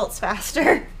the results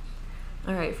faster.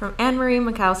 All right, from Anne-Marie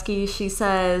Makowski, she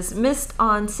says, missed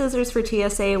on scissors for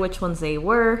TSA, which ones they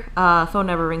were. Phone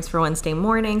never rings for Wednesday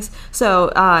mornings. So,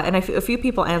 and a few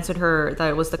people answered her that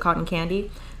it was the cotton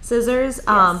candy scissors.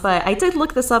 Yes. But I did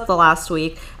look this up the last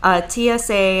week.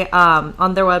 TSA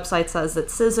on their website says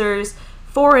that scissors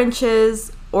 4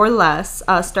 inches or less,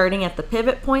 starting at the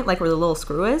pivot point, like where the little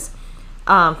screw is.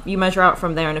 You measure out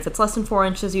from there, and if it's less than 4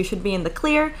 inches, you should be in the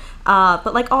clear.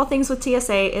 But like all things with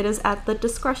TSA, it is at the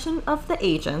discretion of the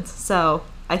agent. So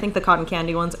I think the cotton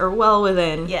candy ones are well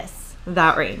within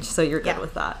that range. So you're good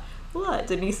with that. What?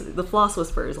 Denise, the floss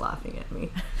whisperer is laughing at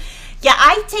me. Yeah,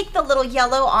 I take the little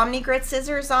yellow Omni-Grit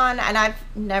scissors on, and I've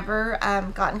never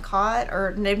gotten caught,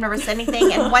 or they've never said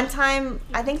anything. And one time,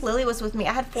 I think Lily was with me.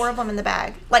 I had 4 of them in the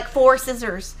bag, like 4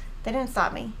 scissors. They didn't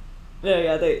stop me.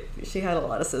 Yeah, she had a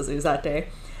lot of scissors that day.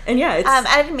 And yeah, it's...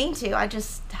 I didn't mean to.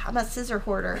 I'm a scissor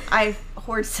hoarder. I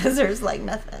hoard scissors like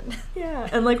nothing. Yeah,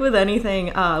 and like with anything,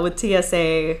 with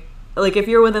TSA, like if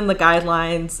you're within the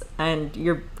guidelines and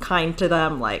you're kind to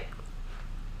them, like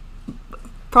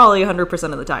probably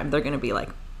 100% of the time, they're going to be like,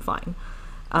 fine.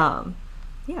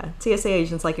 Yeah, TSA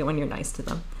agents like it when you're nice to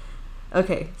them.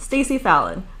 Okay, Stacy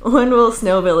Fallon, when will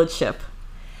Snow Village ship?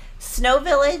 Snow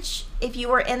Village, if you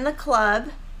were in the club,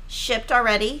 shipped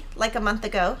already, like a month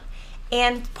ago.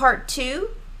 And part 2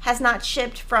 has not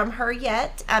shipped from her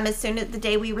yet. As soon as the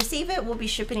day we receive it, we'll be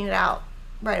shipping it out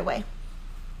right away.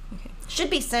 Okay. Should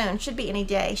be soon. Should be any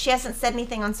day. She hasn't said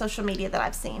anything on social media that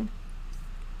I've seen.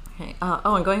 Okay.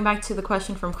 And going back to the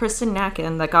question from Kristen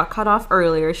Nacken that got cut off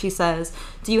earlier, she says,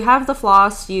 do you have the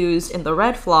floss used in the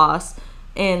red floss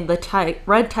in the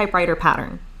red typewriter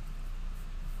pattern?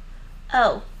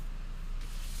 Oh.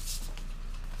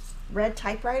 Red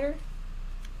typewriter?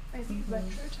 I think retro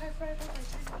typewriter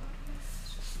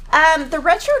or the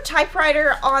retro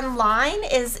typewriter online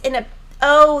is in a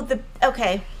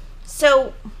okay.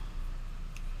 So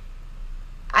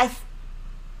I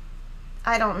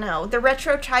don't know. The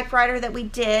retro typewriter that we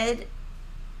did,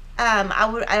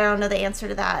 I don't know the answer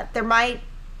to that.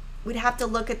 We'd have to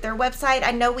look at their website.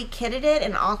 I know we kitted it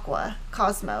in aqua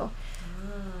Cosmo.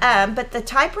 But the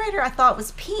typewriter I thought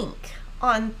was pink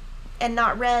and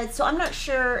not red, so I'm not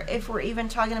sure if we're even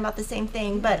talking about the same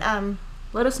thing, but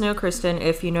let us know, Kristen,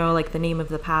 if you know like the name of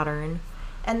the pattern,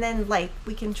 and then like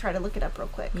we can try to look it up real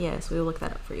quick. Yes, we will look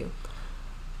that up for you.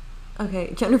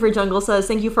 Okay, Jennifer Jungle says,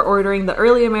 thank you for ordering the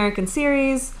early American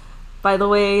series, by the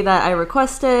way, that I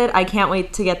requested. I can't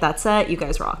wait to get that set. You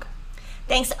guys rock.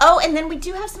 Thanks. Oh, and then we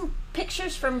do have some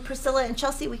pictures from Priscilla and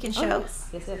Chelsea we can show.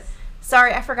 Yes.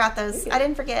 Sorry, I forgot those. I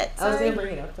didn't forget. Sorry. I was going to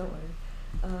bring it up, don't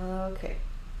worry. Okay.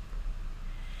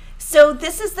 So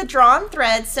this is the drawn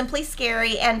thread, Simply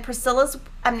Scary, and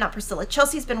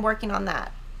Chelsea's been working on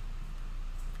that.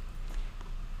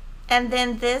 And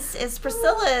then this is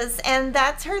Priscilla's, and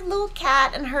that's her little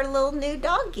cat and her little new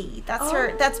doggy.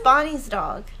 That's Bonnie's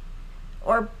dog,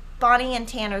 or Bonnie and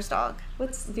Tanner's dog.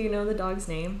 Do you know the dog's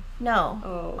name? No.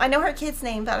 Oh. I know her kid's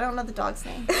name, but I don't know the dog's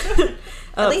name.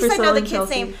 At least Priscilla I know the and kid's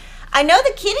Chelsea. name. I know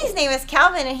the kitty's name is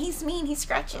Calvin, and he's mean. He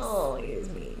scratches. Oh, he is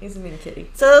mean. He's a mean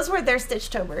kitty. So those were their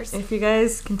STITCH-TOBERs. If you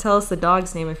guys can tell us the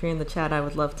dog's name if you're in the chat, I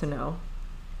would love to know.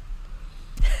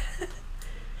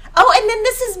 Oh, and then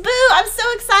this is Boo. I'm so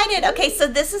excited. Okay, so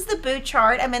this is the Boo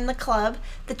chart. I'm in the club,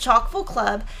 the Chalkful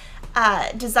Club,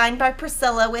 designed by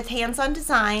Priscilla with hands-on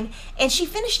design, and she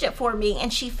finished it for me,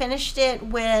 and she finished it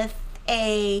with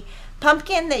a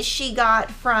pumpkin that she got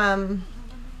from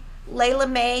Layla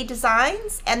May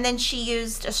Designs, and then she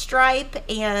used a stripe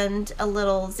and a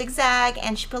little zigzag,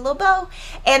 and she put a little bow,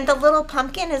 and the little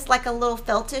pumpkin is like a little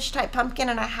feltish type pumpkin,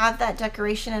 and I have that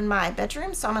decoration in my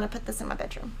bedroom, so I'm going to put this in my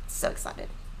bedroom. So excited.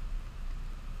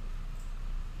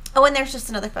 Oh, and there's just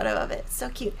another photo of it. So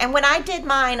cute. And when I did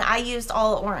mine, I used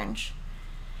all orange.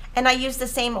 And I used the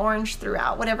same orange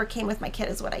throughout. Whatever came with my kit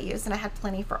is what I used, and I had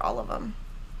plenty for all of them.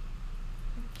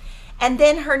 And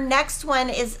then her next one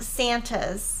is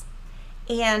Santa's.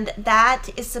 And that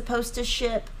is supposed to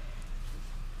ship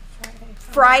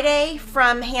Friday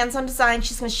from Hands On Design.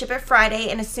 She's going to ship it Friday,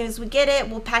 and as soon as we get it,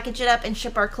 we'll package it up and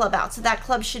ship our club out. So that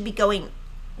club should be going,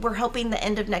 we're hoping, the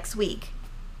end of next week.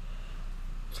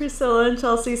 Priscilla and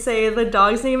Chelsea say the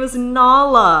dog's name is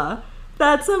Nala.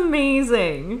 That's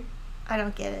amazing. I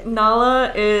don't get it.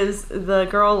 Nala is the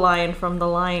girl lion from The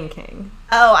Lion King.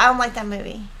 Oh, I don't like that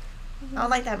movie. I don't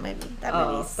like that movie. That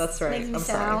movie's that's right. makes me sad.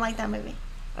 Sorry. I don't like that movie.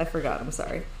 I forgot. I'm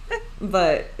sorry.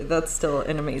 But that's still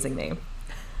an amazing name.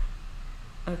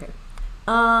 Okay.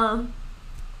 From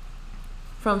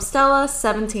Stella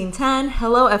 1710.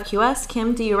 Hello FQS.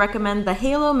 Kim, do you recommend the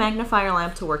Halo magnifier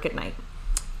lamp to work at night?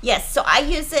 Yes. So I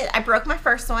use it. I broke my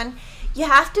first one. You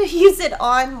have to use it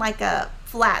on like a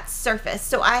flat surface.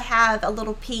 So I have a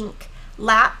little pink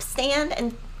lap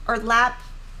stand or lap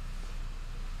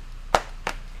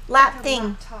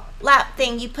thing.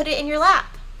 You put it in your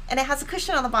lap and it has a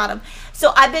cushion on the bottom.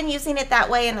 So I've been using it that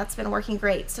way and that's been working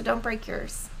great. So don't break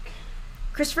yours.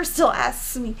 Christopher still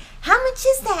asks me, how much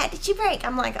is that? Did you break?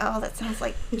 I'm like, oh, that sounds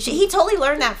like he totally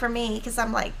learned that from me because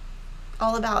I'm like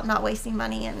all about not wasting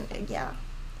money and yeah.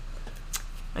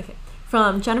 Okay.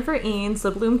 From Jennifer Eanes,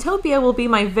 the Bloomtopia will be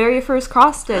my very first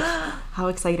cross stitch. How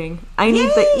exciting. I need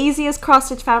the easiest cross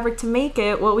stitch fabric to make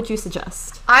it. What would you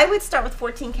suggest? I would start with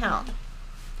 14 count.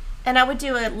 And I would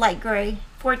do a light gray.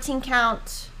 14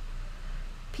 count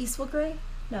peaceful gray?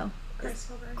 No.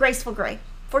 Graceful gray. Graceful gray.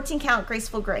 14 count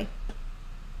graceful gray.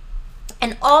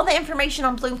 And all the information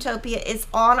on Bloomtopia is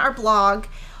on our blog,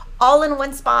 all in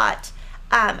one spot.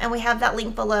 And we have that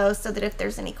link below so that if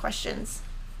there's any questions,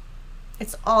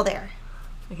 it's all there.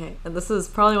 Okay, and this is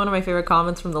probably one of my favorite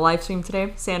comments from the live stream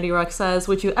today. Sandy Ruck says,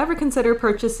 would you ever consider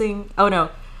purchasing... Oh, no.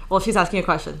 Well, she's asking a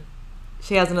question.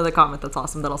 She has another comment that's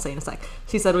awesome that I'll say in a sec.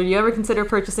 She said, would you ever consider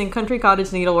purchasing Country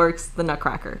Cottage Needleworks, the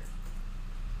Nutcracker?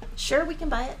 Sure, we can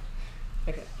buy it.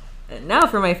 Okay. And now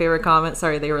for my favorite comment.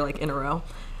 Sorry, they were like in a row.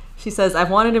 She says, I've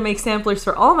wanted to make samplers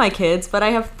for all my kids, but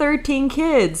I have 13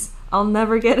 kids. I'll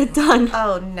never get it done.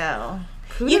 Oh, no.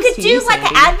 Kudos you could to do you, like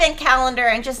Sandy. an advent calendar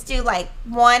and just do like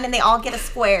one and they all get a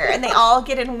square and they all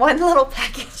get in one little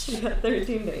package. Yeah,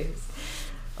 13 days.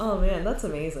 Oh man, that's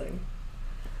amazing.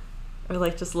 Or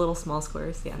like just little small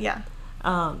squares, yeah. Yeah.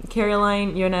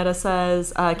 Caroline Yonetta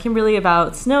says, Kimberly,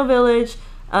 about Snow Village,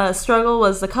 struggle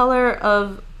was the color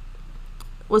of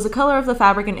the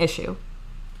fabric an issue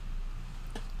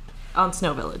on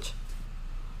Snow Village?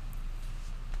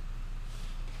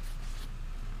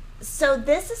 So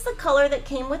this is the color that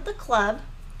came with the club.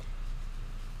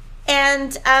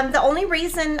 And the only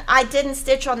reason I didn't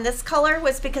stitch on this color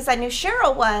was because I knew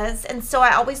Cheryl was, and so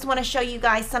I always want to show you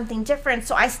guys something different,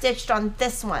 so I stitched on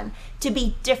this one to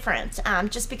be different,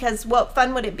 just because what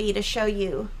fun would it be to show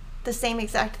you the same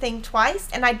exact thing twice,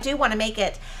 and I do want to make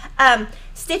it.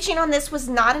 Stitching on this was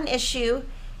not an issue.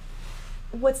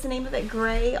 What's the name of it?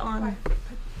 Gray on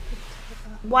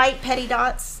white petty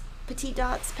dots. Petite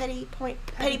dots, petty point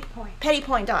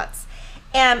dots,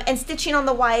 and stitching on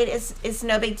the white is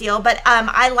no big deal. But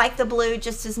I like the blue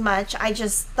just as much. I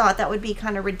just thought that would be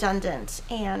kind of redundant,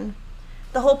 and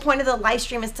the whole point of the live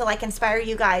stream is to like inspire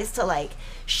you guys to like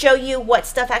show you what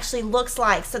stuff actually looks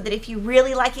like, so that if you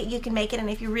really like it, you can make it, and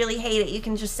if you really hate it, you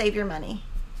can just save your money.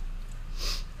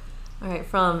 All right,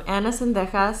 from Ana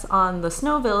Sendejas on the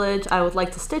Snow Village, I would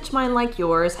like to stitch mine like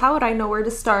yours. How would I know where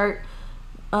to start?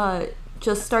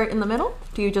 Just start in the middle?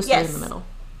 Do you just start in the middle?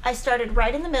 I started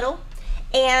right in the middle.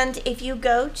 And if you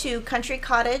go to Country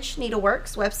Cottage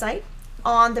Needleworks website,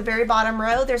 on the very bottom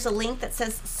row, there's a link that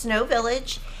says Snow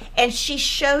Village. And she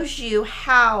shows you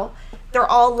how they're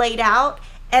all laid out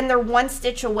and they're one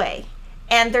stitch away.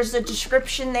 And there's a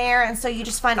description there. And so you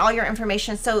just find all your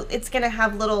information. So it's going to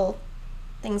have little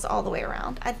things all the way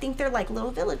around. I think they're like little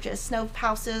villages, snow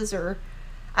houses, or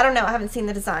I don't know. I haven't seen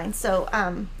the design. So,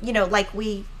 you know, like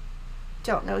we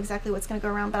don't know exactly what's going to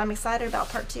go around, but I'm excited about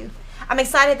part 2. I'm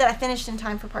excited that I finished in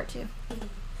time for part 2.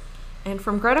 And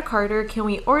from Greta Carter, can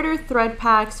we order thread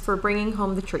packs for bringing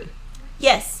home the tree?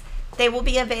 Yes, they will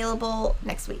be available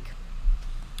next week.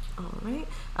 All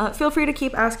right. Feel free to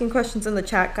keep asking questions in the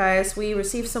chat, guys. We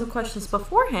received some questions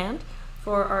beforehand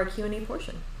for our Q&A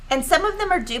portion. And some of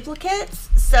them are duplicates,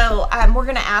 so we're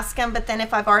going to ask them, but then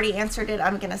if I've already answered it,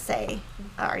 I'm going to say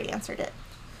I already answered it.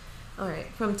 All right,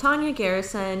 from Tanya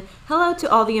Garrison, hello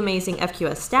to all the amazing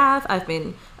FQS staff. I've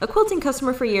been a quilting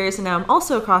customer for years, and now I'm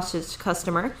also a cross-stitch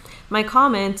customer. My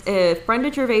comment, if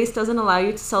Brenda Gervais doesn't allow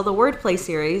you to sell the wordplay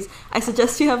series, I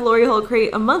suggest you have Lori Hull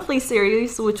create a monthly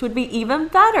series, which would be even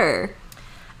better.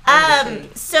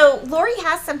 So Lori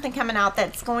has something coming out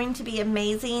that's going to be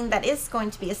amazing. That is going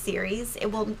to be a series. It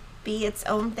will be its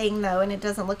own thing though, and it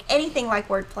doesn't look anything like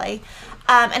wordplay.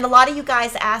 And a lot of you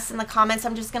guys asked in the comments.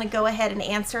 I'm just going to go ahead and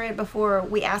answer it before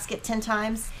we ask it 10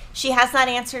 times. She has not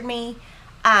answered me,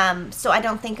 so I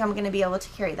don't think I'm going to be able to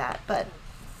carry that. But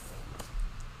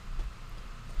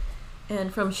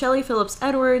and from Shelly Phillips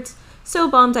Edwards, So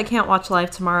bummed I can't watch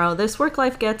live tomorrow. This work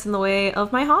life gets in the way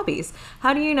of my hobbies.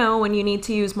 How do you know when you need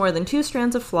to use more than 2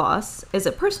 strands of floss? Is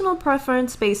it personal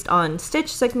preference based on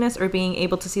stitch thickness or being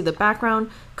able to see the background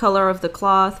color of the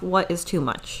cloth? What is too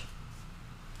much?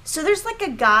 So there's like a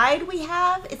guide we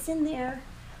have. It's in there.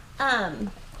 Let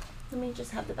me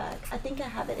just have the bag. I think I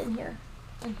have it in here.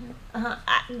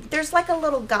 There's like a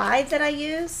little guide that I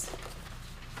use.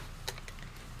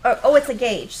 Oh, it's a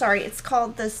gauge. Sorry, it's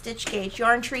called the stitch gauge,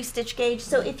 Yarn Tree Stitch Gauge.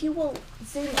 So if you will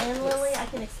zoom in, Lily, I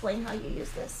can explain how you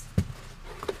use this.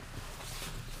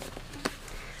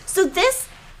 So this,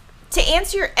 to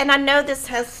answer your, and I know this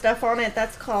has stuff on it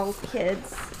that's called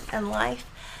Kids and Life.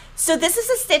 So this is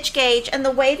a stitch gauge, and the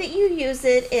way that you use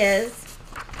it is,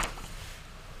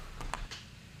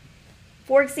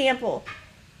 for example,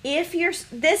 if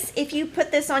you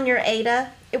put this on your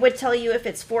Ada, it would tell you if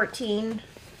it's 14.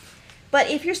 But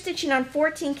if you're stitching on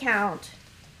 14 count,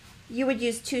 you would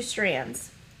use 2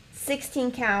 strands.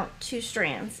 16 count, 2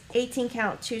 strands. 18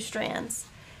 count, 2 strands.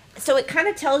 So it kind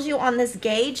of tells you on this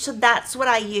gauge, so that's what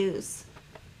I use.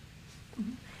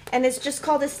 And it's just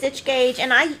called a stitch gauge.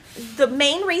 And the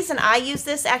main reason I use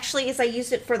this actually is I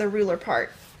use it for the ruler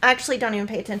part. I actually don't even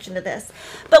pay attention to this.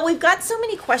 But we've got so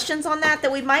many questions on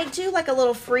that we might do like a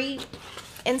little free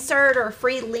insert or a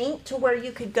free link to where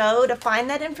you could go to find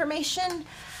that information.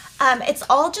 It's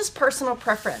all just personal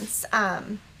preference.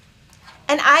 And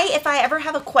if I ever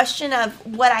have a question of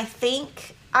what I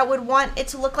think I would want it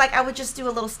to look like, I would just do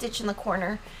a little stitch in the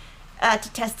corner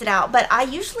to test it out. But I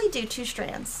usually do 2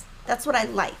 strands. That's what I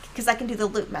like because I can do the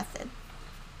loop method.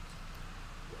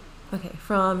 Okay,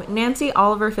 from Nancy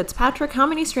Oliver Fitzpatrick, how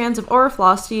many strands of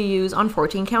Orifloss do you use on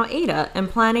 14 count Ada? And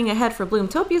planning ahead for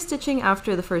Bloomtopia stitching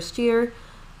after the first year,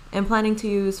 and planning to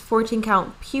use 14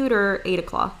 count pewter Ada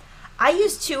cloth. I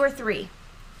use 2 or 3.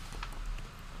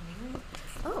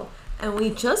 Oh, and we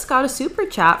just got a super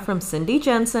chat from Cindy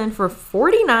Jensen for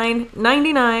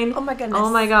 $49.99. Oh my goodness. Oh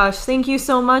my gosh, thank you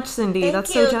so much, Cindy.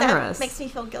 That's so generous. That makes me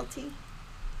feel guilty.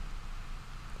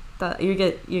 You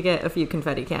get a few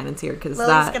confetti cannons here because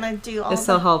Lily's gonna do all is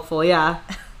so helpful. Yeah,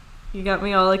 you got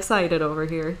me all excited over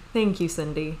here. Thank you,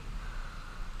 Cindy.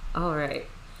 All right.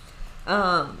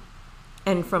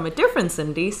 And from a different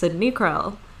Cindy, Sydney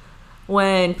Krell.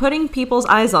 When putting people's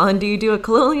eyes on, do you do a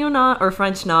colonial knot or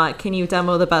French knot? Can you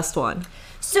demo the best one?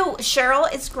 So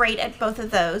Cheryl is great at both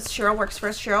of those. Cheryl works for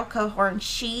us, Cheryl Cohorn.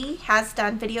 She has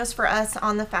done videos for us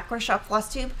on the Fat Quarter Shop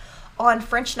FlossTube on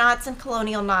French knots and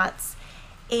colonial knots.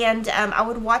 And I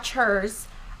would watch hers.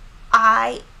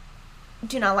 I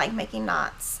do not like making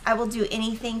knots. I will do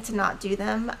anything to not do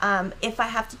them. If I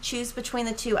have to choose between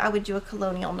the two, I would do a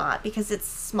colonial knot because it's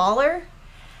smaller.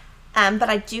 But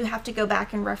I do have to go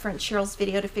back and reference Cheryl's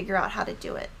video to figure out how to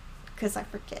do it because I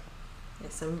forget.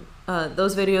 Yes,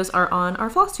 those videos are on our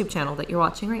FlossTube channel that you're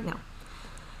watching right now.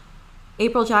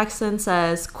 April Jackson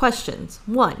says, questions.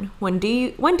 1, when do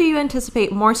you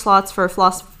anticipate more slots for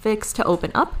Floss Fix to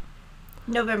open up?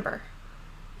 November.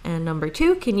 And number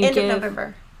 2, End of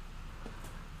November.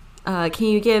 Can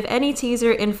you give any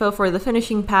teaser info for the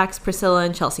finishing packs Priscilla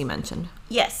and Chelsea mentioned?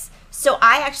 Yes. So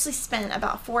I actually spent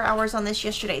about 4 hours on this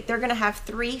yesterday. They're going to have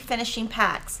 3 finishing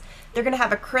packs. They're going to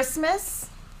have a Christmas,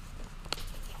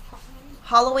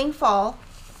 Halloween, fall,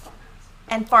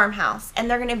 and farmhouse. And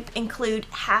they're going to include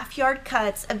half-yard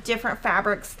cuts of different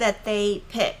fabrics that they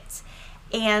picked.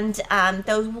 And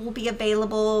those will be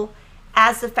available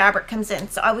as the fabric comes in.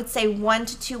 So I would say 1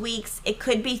 to 2 weeks. It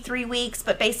could be 3 weeks,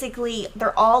 but basically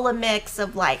they're all a mix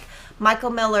of like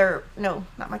Moda,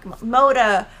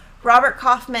 Robert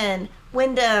Kaufman,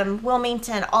 Wyndham,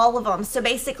 Wilmington, all of them. So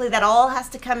basically that all has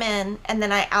to come in and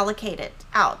then I allocate it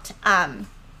out. And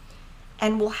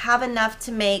we'll have enough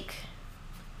to make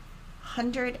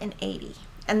 180.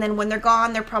 And then when they're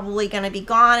gone, they're probably going to be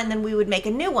gone. And then we would make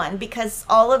a new one because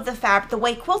all of the fabric, the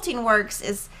way quilting works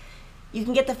is you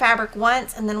can get the fabric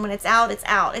once and then when it's out, it's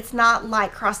out. It's not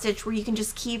like cross stitch where you can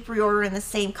just keep reordering the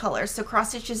same color. So cross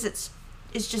stitch is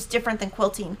just different than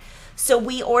quilting. So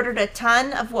we ordered a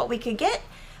ton of what we could get,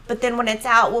 but then when it's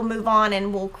out, we'll move on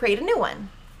and we'll create a new one.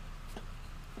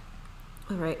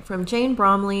 All right, from Jane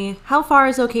Bromley, how far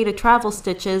is okay to travel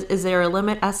stitches? Is there a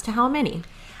limit as to how many?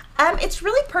 It's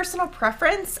really personal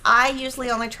preference. I usually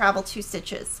only travel 2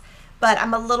 stitches, but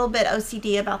I'm a little bit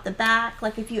OCD about the back.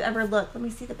 Like if you ever look, let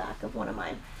me see the back of one of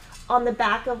mine. On the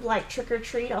back of like Trick or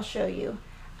Treat, I'll show you.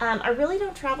 I really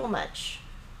don't travel much.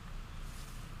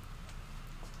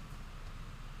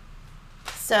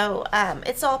 So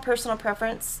it's all personal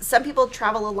preference. Some people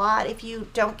travel a lot if you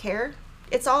don't care.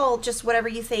 It's all just whatever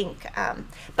you think.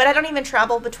 But I don't even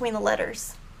travel between the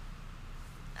letters.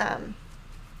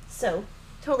 So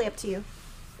totally up to you.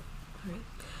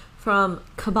 From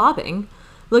Kebabbing,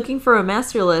 looking for a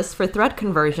master list for thread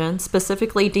conversion,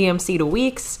 specifically DMC to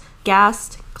Weeks,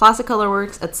 Gast, Classic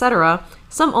Colorworks, etc.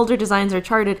 Some older designs are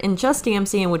charted in just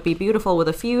DMC and would be beautiful with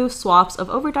a few swaps of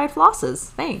overdyed flosses.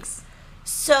 Thanks.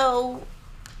 So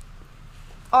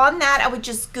on that, I would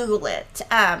just Google it.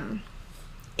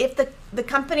 If the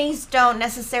companies don't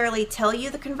necessarily tell you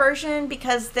the conversion,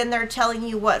 because then they're telling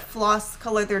you what floss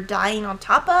color they're dyeing on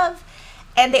top of,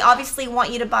 and they obviously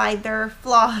want you to buy their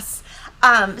floss.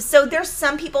 So there's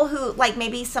some people who, like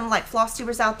maybe some like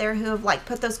FlossTubers out there who have like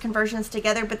put those conversions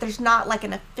together, but there's not like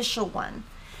an official one.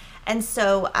 And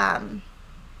so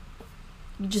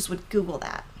you just would Google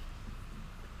that.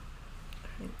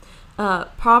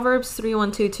 Proverbs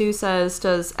 3122 says,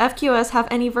 does FQS have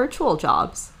any virtual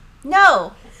jobs?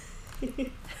 No.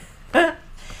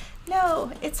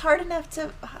 No, it's hard enough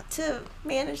to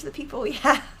manage the people we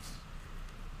have.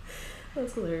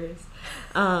 That's hilarious.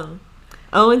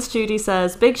 Owens Judy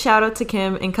says, big shout out to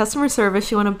Kim. In customer service,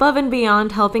 she went above and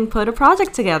beyond helping put a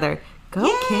project together. Go,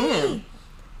 yay! Kim.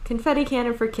 Confetti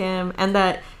cannon for Kim. And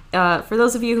that, for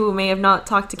those of you who may have not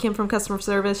talked to Kim from customer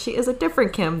service, she is a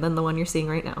different Kim than the one you're seeing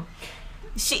right now.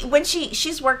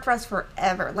 She's worked for us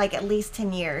forever, like at least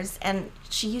 10 years. And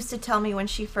she used to tell me when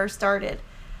she first started,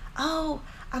 oh,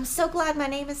 I'm so glad my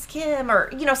name is Kim, or,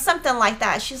 you know, something like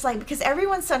that. She's like, because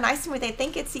everyone's so nice to me, they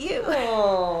think it's you.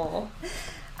 Oh.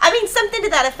 I mean, something to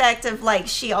that effect of, like,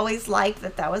 she always liked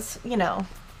that was, you know,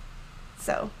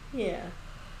 so. Yeah.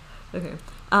 Okay.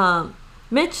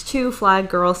 Mitch 2 Flag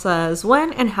Girl says,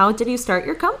 when and how did you start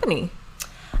your company?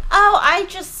 Oh, I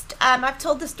just, I've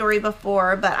told the story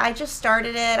before, but I just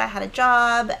started it. I had a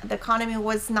job. The economy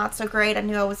was not so great. I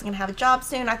knew I wasn't going to have a job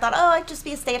soon. I thought, oh, I'd just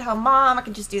be a stay-at-home mom. I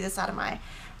could just do this out of my,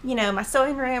 you know, my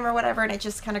sewing room or whatever, and it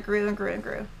just kind of grew and grew and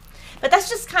grew. But that's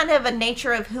just kind of a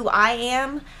nature of who I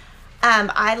am.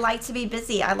 I like to be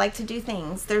busy. I like to do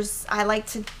things. I like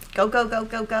to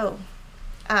go.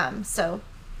 So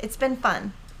it's been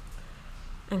fun.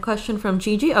 And question from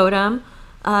Gigi Odom.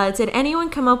 Did anyone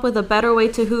come up with a better way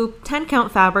to hoop 10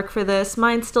 count fabric for this?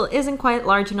 Mine still isn't quite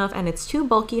large enough and it's too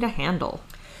bulky to handle.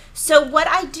 So what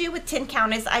I do with 10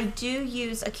 count is I do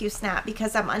use a Q-snap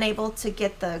because I'm unable to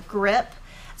get the grip.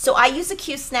 So I use a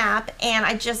Q-snap and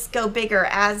I just go bigger.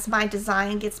 As my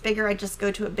design gets bigger, I just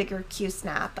go to a bigger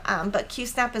Q-snap. But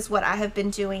Q-snap is what I have been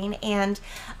doing. And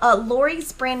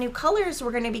Lori's brand new colors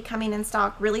were going to be coming in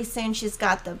stock really soon. She's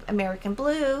got the American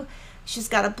blue. She's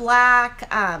got a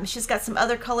black. She's got some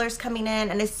other colors coming in.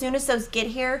 And as soon as those get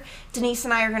here, Denise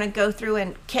and I are going to go through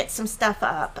and kit some stuff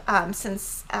up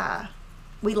since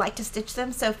we like to stitch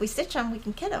them. So if we stitch them, we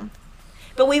can kit them.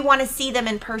 But we want to see them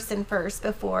in person first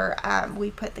before we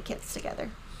put the kits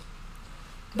together.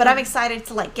 But I'm excited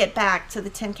to like get back to the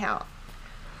 10 count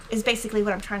is basically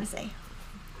what I'm trying to say.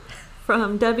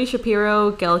 From Debbie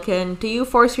Shapiro Gelkin, do you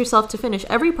force yourself to finish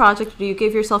every project or do you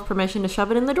give yourself permission to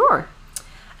shove it in the drawer?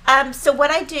 So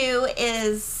what I do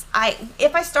is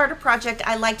if I start a project,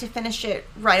 I like to finish it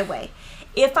right away.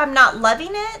 If I'm not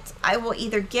loving it, I will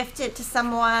either gift it to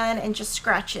someone and just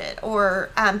scratch it, or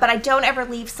but I don't ever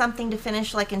leave something to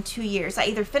finish like in 2 years. I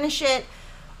either finish it,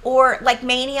 or like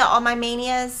Mania, all my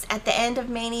Manias, at the end of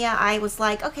Mania, I was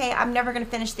like, okay, I'm never going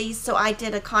to finish these, so I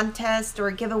did a contest or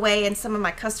a giveaway, and some of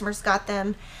my customers got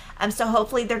them. So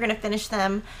hopefully they're going to finish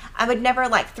them. I would never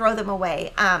like throw them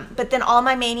away. But then all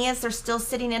my Manias, they're still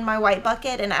sitting in my white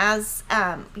bucket. And as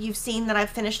you've seen that I've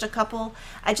finished a couple,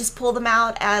 I just pull them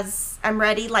out as I'm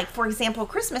ready. Like for example,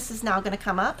 Christmas is now going to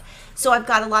come up. So I've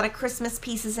got a lot of Christmas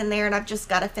pieces in there and I've just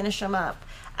got to finish them up.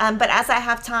 But as I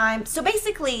have time, so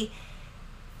basically,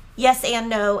 yes and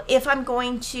no. If I'm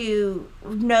going to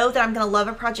know that I'm going to love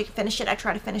a project, finish it, I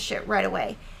try to finish it right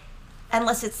away.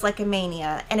 Unless it's like a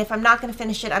Mania. And if I'm not going to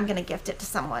finish it, I'm going to gift it to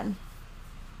someone.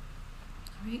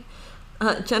 All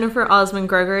right. Jennifer Osmond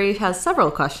Gregory has several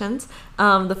questions.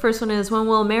 The first one is, when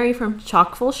will Mary from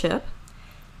Chockful ship?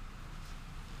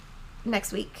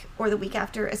 Next week or the week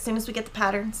after, as soon as we get the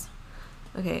patterns.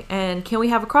 Okay, and can we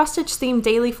have a cross-stitch themed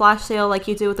daily flash sale like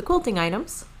you do with the quilting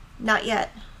items? Not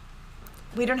yet.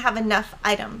 We don't have enough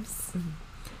items. Mm-hmm.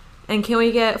 And can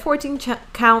we get 14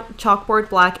 count chalkboard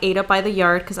black 8 up by the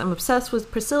yard? Because I'm obsessed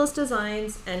with Priscilla's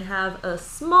designs and have a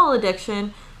small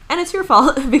addiction. And it's your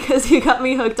fault because you got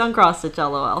me hooked on cross stitch,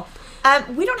 lol.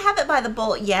 We don't have it by the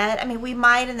bolt yet. I mean, we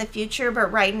might in the future,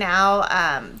 but right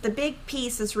now, the big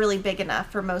piece is really big enough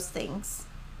for most things.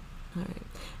 All right.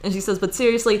 And she says, but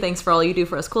seriously, thanks for all you do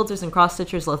for us quilters and cross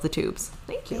stitchers. Love the tubes.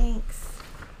 Thank you. Thanks.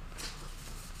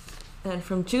 And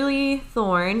from Julie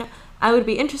Thorne, I would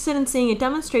be interested in seeing a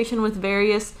demonstration with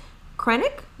various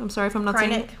Kreinik. I'm sorry if I'm not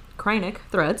saying it. Kreinik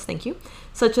threads, thank you,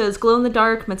 such as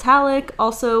glow-in-the-dark, metallic,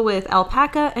 also with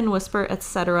alpaca and whisper,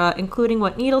 etc., including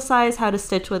what needle size, how to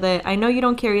stitch with it. I know you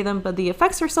don't carry them, but the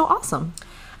effects are so awesome.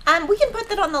 We can put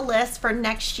that on the list for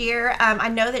next year. I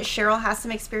know that Cheryl has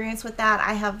some experience with that.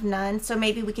 I have none, so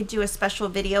maybe we could do a special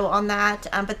video on that,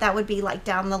 but that would be like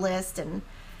down the list and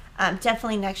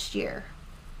definitely next year.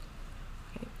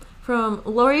 Okay. From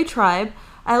Lori Tribe,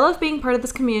 I love being part of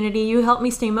this community. You help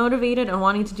me stay motivated and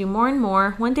wanting to do more and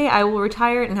more. One day I will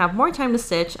retire and have more time to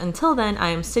stitch. Until then, I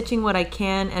am stitching what I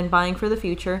can and buying for the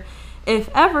future. If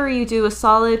ever you do a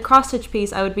solid cross-stitch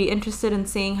piece, I would be interested in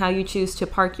seeing how you choose to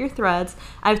park your threads.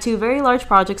 I have 2 very large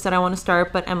projects that I want to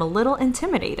start, but am a little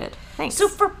intimidated. Thanks. So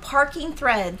for parking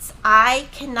threads, I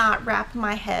cannot wrap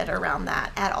my head around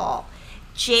that at all.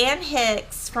 Jan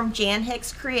Hicks from Jan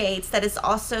Hicks Creates, that is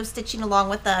also stitching along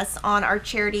with us on our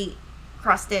charity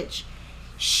cross stitch,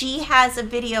 she has a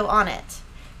video on it.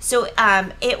 So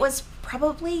it was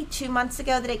probably 2 months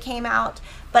ago that it came out,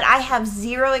 but I have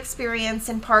 0 experience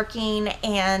in parking,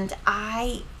 and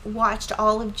I watched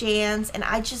all of Jan's, and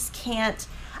I just can't,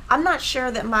 I'm not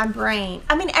sure that my brain,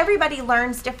 I mean, everybody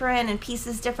learns different and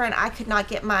pieces different. I could not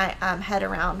get my head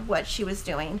around what she was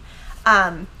doing.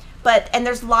 And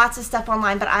there's lots of stuff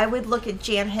online, but I would look at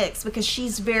Jan Hicks because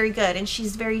she's very good and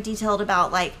she's very detailed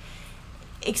about like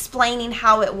explaining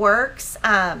how it works.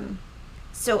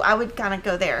 So I would kind of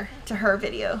go there to her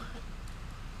video.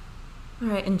 All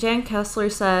right, and Jan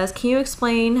Kessler says, can you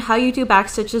explain how you do back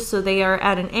stitches so they are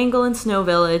at an angle in Snow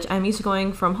Village? I'm used to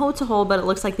going from hole to hole, but it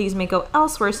looks like these may go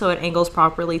elsewhere so it angles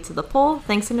properly to the pole.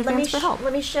 Thanks in advance for help.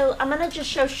 Let me show, I'm going to just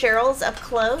show Cheryl's up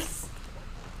close.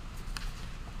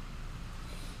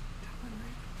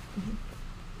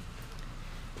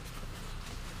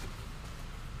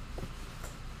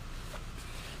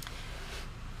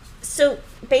 So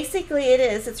basically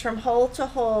it's from hole to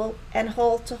hole and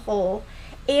hole to hole.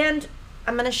 And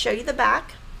I'm going to show you the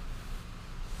back.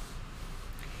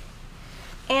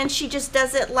 And she just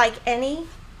does it like any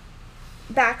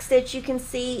back stitch. You can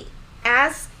see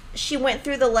as she went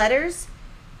through the letters,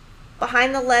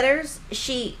 behind the letters,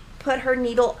 she put her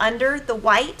needle under the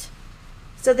white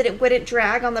so that it wouldn't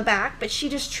drag on the back, but she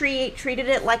just treated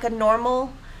it like a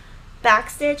normal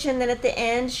back stitch, and then at the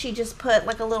end she just put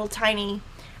like a little tiny,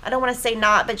 I don't want to say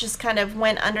knot, but just kind of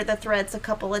went under the threads a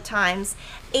couple of times.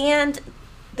 And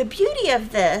the beauty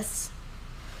of this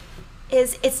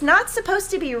is it's not supposed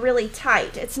to be really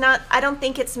tight. It's not, I don't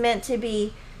think it's meant to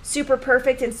be super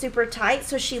perfect and super tight,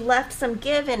 so she left some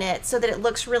give in it so that it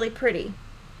looks really pretty.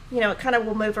 You know, it kind of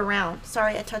will move around.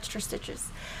 Sorry, I touched her stitches.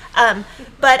 You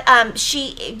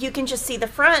can just see the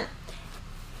front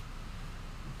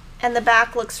and the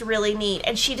back looks really neat.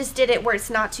 And she just did it where it's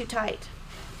not too tight.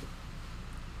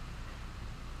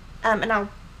 I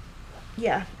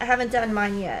haven't done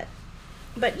mine yet.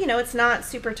 But, you know, it's not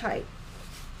super tight.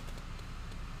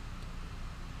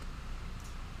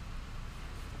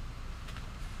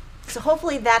 So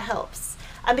hopefully that helps.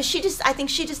 But I think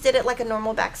she just did it like a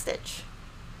normal back stitch.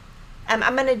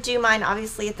 I'm going to do mine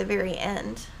obviously at the very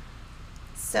end.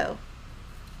 So,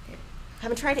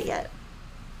 haven't tried it yet.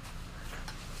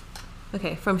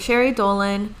 Okay, from Sherry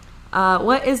Dolan,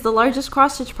 what is the largest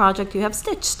cross-stitch project you have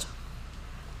stitched?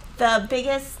 The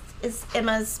biggest is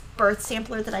Emma's birth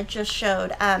sampler that I just showed.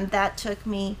 That took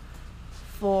me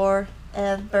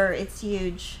forever. It's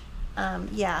huge.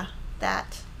 Yeah,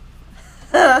 that.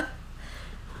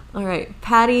 All right,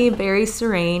 Patty Berry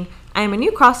Serene. I am a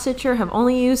new cross-stitcher, have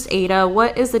only used Ada.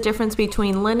 What is the difference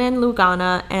between Linen,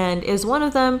 Lugana, and is one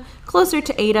of them closer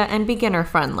to Ada and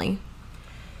beginner-friendly?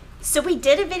 So we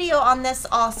did a video on this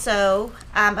also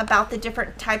about the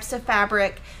different types of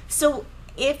fabric. So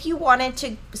if you wanted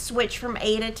to switch from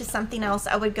Ada to something else,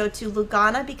 I would go to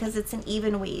Lugana because it's an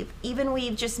even weave. Even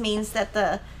weave just means that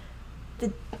the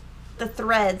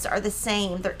threads are the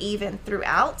same. They're even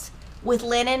throughout. With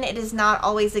linen, it is not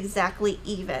always exactly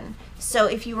even. So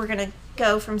if you were going to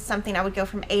go from something, I would go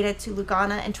from Ada to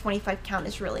Lugana, and 25 count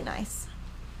is really nice.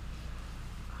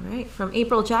 All right, from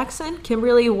April Jackson.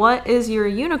 Kimberly, what is your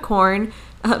unicorn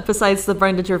besides the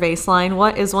Brenda Gervais line?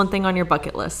 What is one thing on your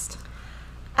bucket list?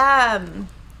 I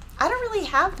don't really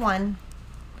have one.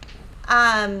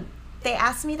 They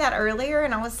asked me that earlier,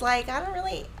 and I was like, I don't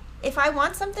really, if I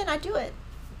want something, I do it.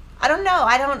 I don't know.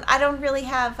 I don't really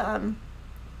have,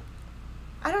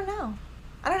 I don't know.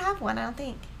 I don't have one, I don't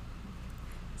think.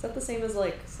 Is that the same as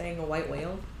like saying a white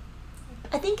whale?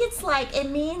 I think it's like, it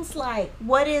means like,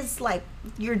 what is like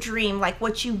your dream, like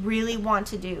what you really want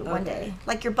to do one day,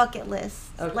 like your bucket list.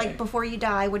 Okay. Like before you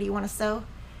die, what do you want to sew?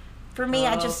 For me,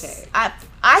 I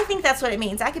think that's what it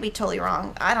means. I could be totally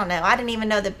wrong. I don't know. I didn't even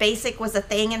know that basic was a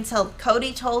thing until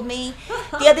Cody told me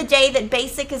the other day that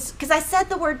basic is, because I said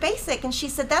the word basic, and she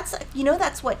said, that's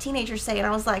what teenagers say. And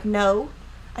I was like, no,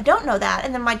 I don't know that.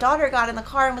 And then my daughter got in the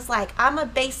car and was like, I'm a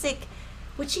basic,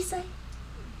 what'd she say?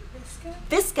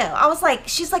 Visco. I was like,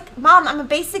 she's like, Mom, I'm a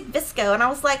basic Visco. And I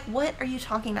was like, what are you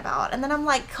talking about? And then I'm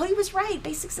like, Cody was right.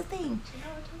 Basic's a thing.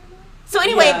 So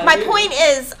anyway, my point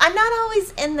is, I'm not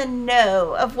always in the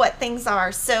know of what things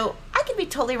are. So I could be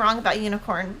totally wrong about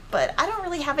unicorn, but I don't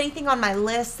really have anything on my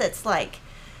list that's like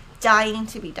dying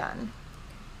to be done.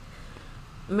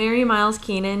 Mary Miles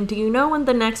Keenan, do you know when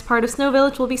the next part of Snow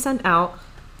Village will be sent out?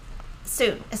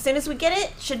 Soon. As soon as we get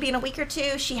it, should be in a week or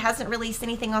two. She hasn't released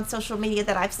anything on social media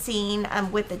that I've seen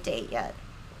with the date yet.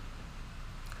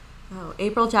 Oh,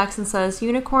 April Jackson says,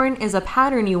 unicorn is a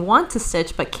pattern you want to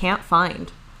stitch but can't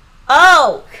find.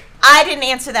 Oh, I didn't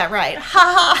answer that right.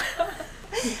 Ha ha.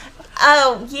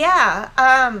 Oh, yeah.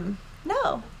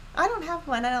 No, I don't have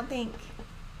one, I don't think.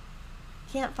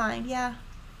 Can't find, yeah.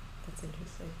 That's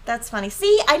interesting. That's funny.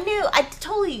 See, I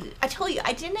told you,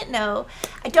 I didn't know.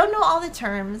 I don't know all the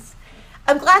terms.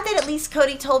 I'm glad that at least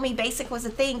Cody told me basic was a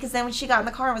thing, because then when she got in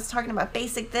the car and was talking about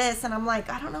basic this, and I'm like,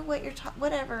 I don't know what you're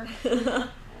whatever.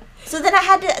 So then I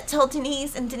had to tell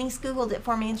Denise, and Denise Googled it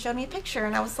for me and showed me a picture,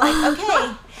 and I was like, okay.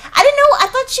 I didn't know. I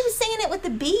thought she was saying it with a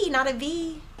B, not a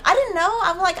V. I didn't know.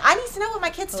 I'm like, I need to know what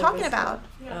my kid's talking about.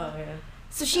 Oh, yeah.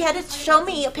 So she had to show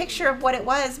me a picture of what it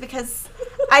was, because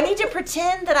I need to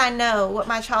pretend that I know what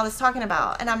my child is talking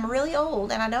about, and I'm really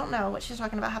old, and I don't know what she's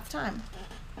talking about half the time.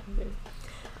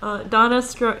 Donna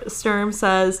Sturm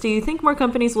says, do you think more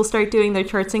companies will start doing their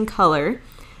charts in color?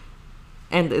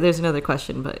 And there's another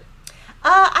question, but...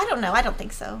 I don't know. I don't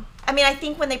think so. I mean, I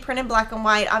think when they print in black and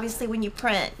white, obviously when you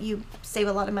print, you save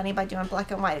a lot of money by doing black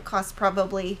and white. It costs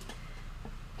probably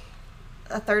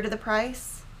a third of the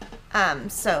price.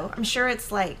 So I'm sure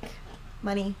it's like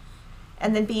money.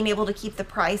 And then being able to keep the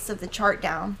price of the chart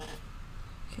down.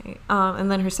 Okay.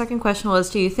 And then her second question was,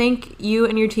 do you think you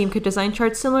and your team could design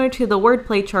charts similar to the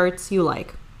wordplay charts you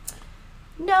like?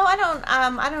 No, I don't.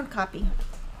 I don't copy.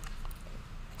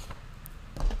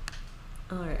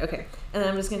 All right. Okay. And then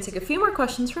I'm just going to take a few more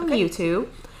questions from YouTube.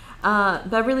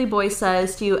 Beverly Boy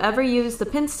says, do you ever use the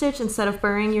pin stitch instead of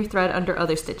burying your thread under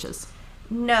other stitches?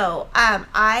 No.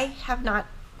 I have not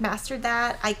mastered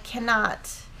that. I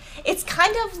cannot. It's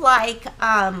kind of like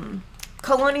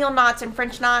colonial knots and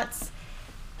French knots.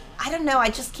 I don't know. I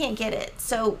just can't get it.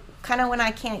 So kind of when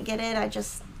I can't get it, I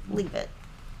just leave it.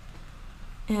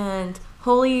 And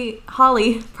Holly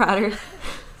Prater,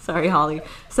 sorry Holly,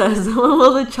 says, when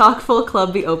will the Chockful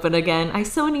Club be open again? I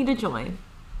so need to join.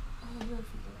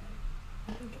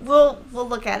 We'll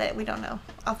look at it. We don't know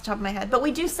off the top of my head. But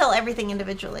we do sell everything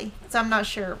individually. So I'm not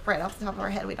sure right off the top of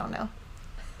our head. We don't know.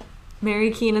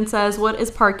 Mary Keenan says, what is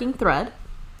parking thread?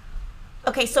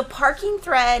 Okay, so parking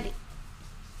thread,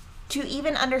 to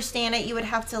even understand it, you would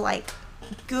have to like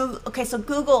Google. Okay, so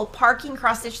Google parking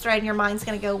cross stitch thread and your mind's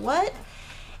going to go, what?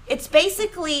 It's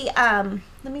basically, let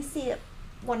me see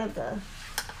one of the...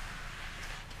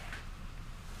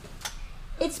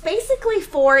 It's basically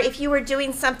for if you were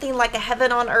doing something like a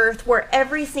heaven on earth where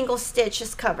every single stitch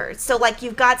is covered. So like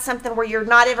you've got something where you're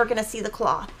not ever going to see the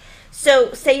cloth.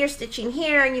 So say you're stitching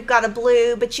here and you've got a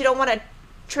blue, but you don't want to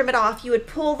trim it off. You would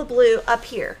pull the blue up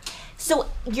here. So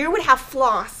you would have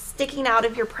floss sticking out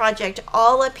of your project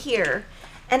all up here.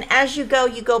 And as you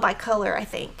go by color, I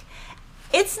think.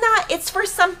 It's not, it's for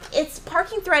some, it's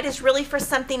parking thread is really for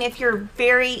something if you're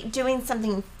doing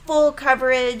something full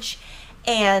coverage.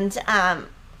 And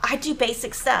I do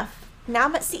basic stuff. Now,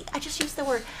 but see, I just used the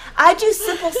word. I do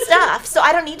simple stuff, so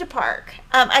I don't need to park.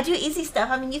 I do easy stuff.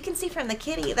 I mean, you can see from the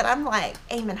kitty that I'm like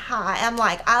aiming high. I'm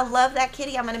like, I love that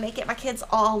kitty. I'm going to make it. My kids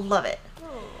all love it.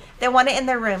 They want it in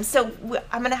their room. So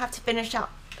I'm going to have to finish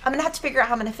out. I'm going to have to figure out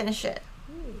how I'm going to finish it.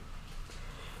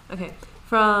 Okay.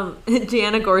 From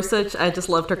Gianna Gorsuch, I just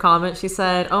loved her comment. She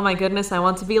said, oh my goodness, I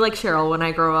want to be like Cheryl when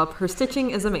I grow up. Her stitching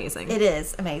is amazing. It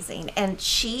is amazing. And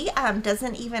she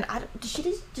doesn't even,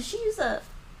 does she use a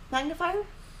magnifier?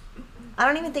 I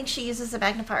don't even think she uses a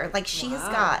magnifier. Like she has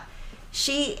got,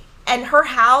 and her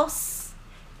house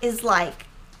is like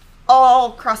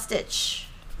all cross stitch.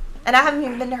 And I haven't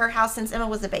even been to her house since Emma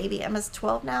was a baby. Emma's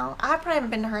 12 now. I probably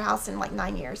haven't been to her house in like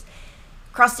 9 years.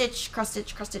 Cross stitch, cross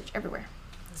stitch, cross stitch everywhere.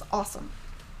 It's awesome.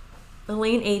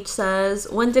 Elaine H says,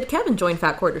 when did Kevin join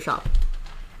Fat Quarter Shop?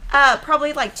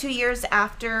 Probably like 2 years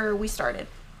after we started.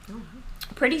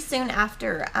 Pretty soon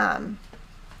after,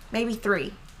 maybe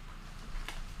 3.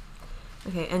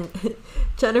 Okay, and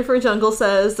Jennifer Jungle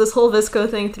says, this whole visco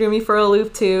thing threw me for a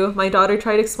loop too. My daughter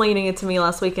tried explaining it to me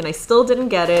last week and I still didn't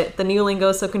get it. The new lingo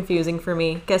is so confusing for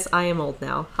me. Guess I am old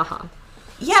now. Haha.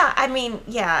 Yeah, I mean,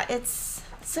 yeah, it's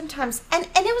sometimes, and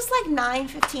it was like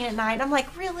 9:15 at night. I'm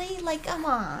like, really? Like, come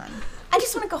on. I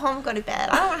just want to go home and go to bed.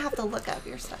 I don't want to have to look up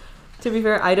your stuff. To be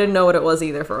fair, I didn't know what it was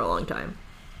either for a long time.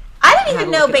 I didn't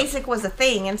even know basic was a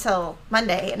thing until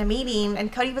Monday in a meeting,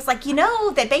 and Cody was like, you know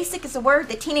that basic is a word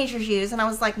that teenagers use, and I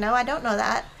was like, no, I don't know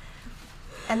that.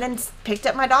 And then picked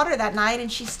up my daughter that night,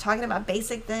 and she's talking about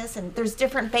basic this, and there's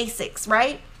different basics,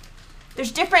 right?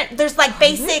 There's like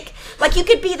basic, like you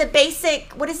could be the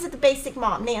basic, what is it, the basic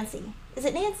mom? Nancy. Is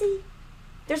it Nancy?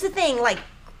 There's a thing like,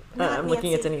 I'm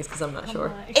looking at Denise because I'm not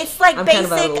sure. It's like I'm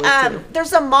basic, kind of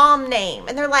there's a mom name,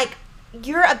 and they're like,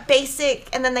 you're a basic,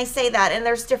 and then they say that, and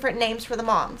there's different names for the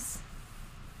moms.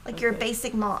 Like you're a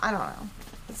basic mom. I don't know.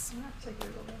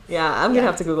 Yeah, I'm going to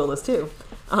have to Google this too.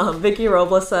 Vicky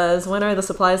Robles says, when are the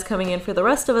supplies coming in for the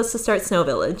rest of us to start Snow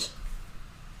Village?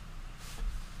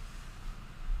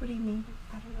 What do you mean?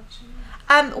 I don't know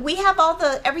what you mean. We have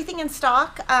everything in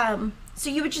stock. So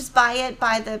you would just buy it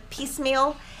by the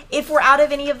piecemeal. If we're out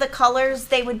of any of the colors,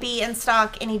 they would be in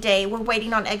stock any day. We're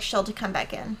waiting on Eggshell to come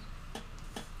back in.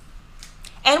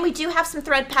 And we do have some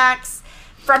thread packs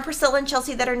from Priscilla and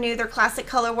Chelsea that are new. They're classic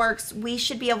colorworks. We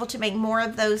should be able to make more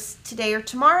of those today or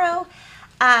tomorrow.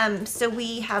 So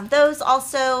we have those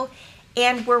also,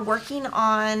 and we're working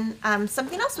on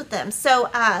something else with them.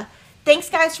 So thanks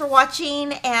guys for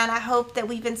watching, and I hope that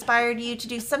we've inspired you to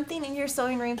do something in your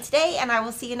sewing room today, and I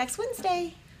will see you next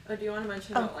Wednesday. Oh, do you want to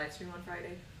mention about live stream on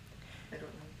Friday? I don't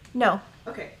know.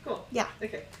 No. Okay, cool. Yeah.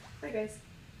 Okay. Bye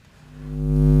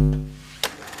guys.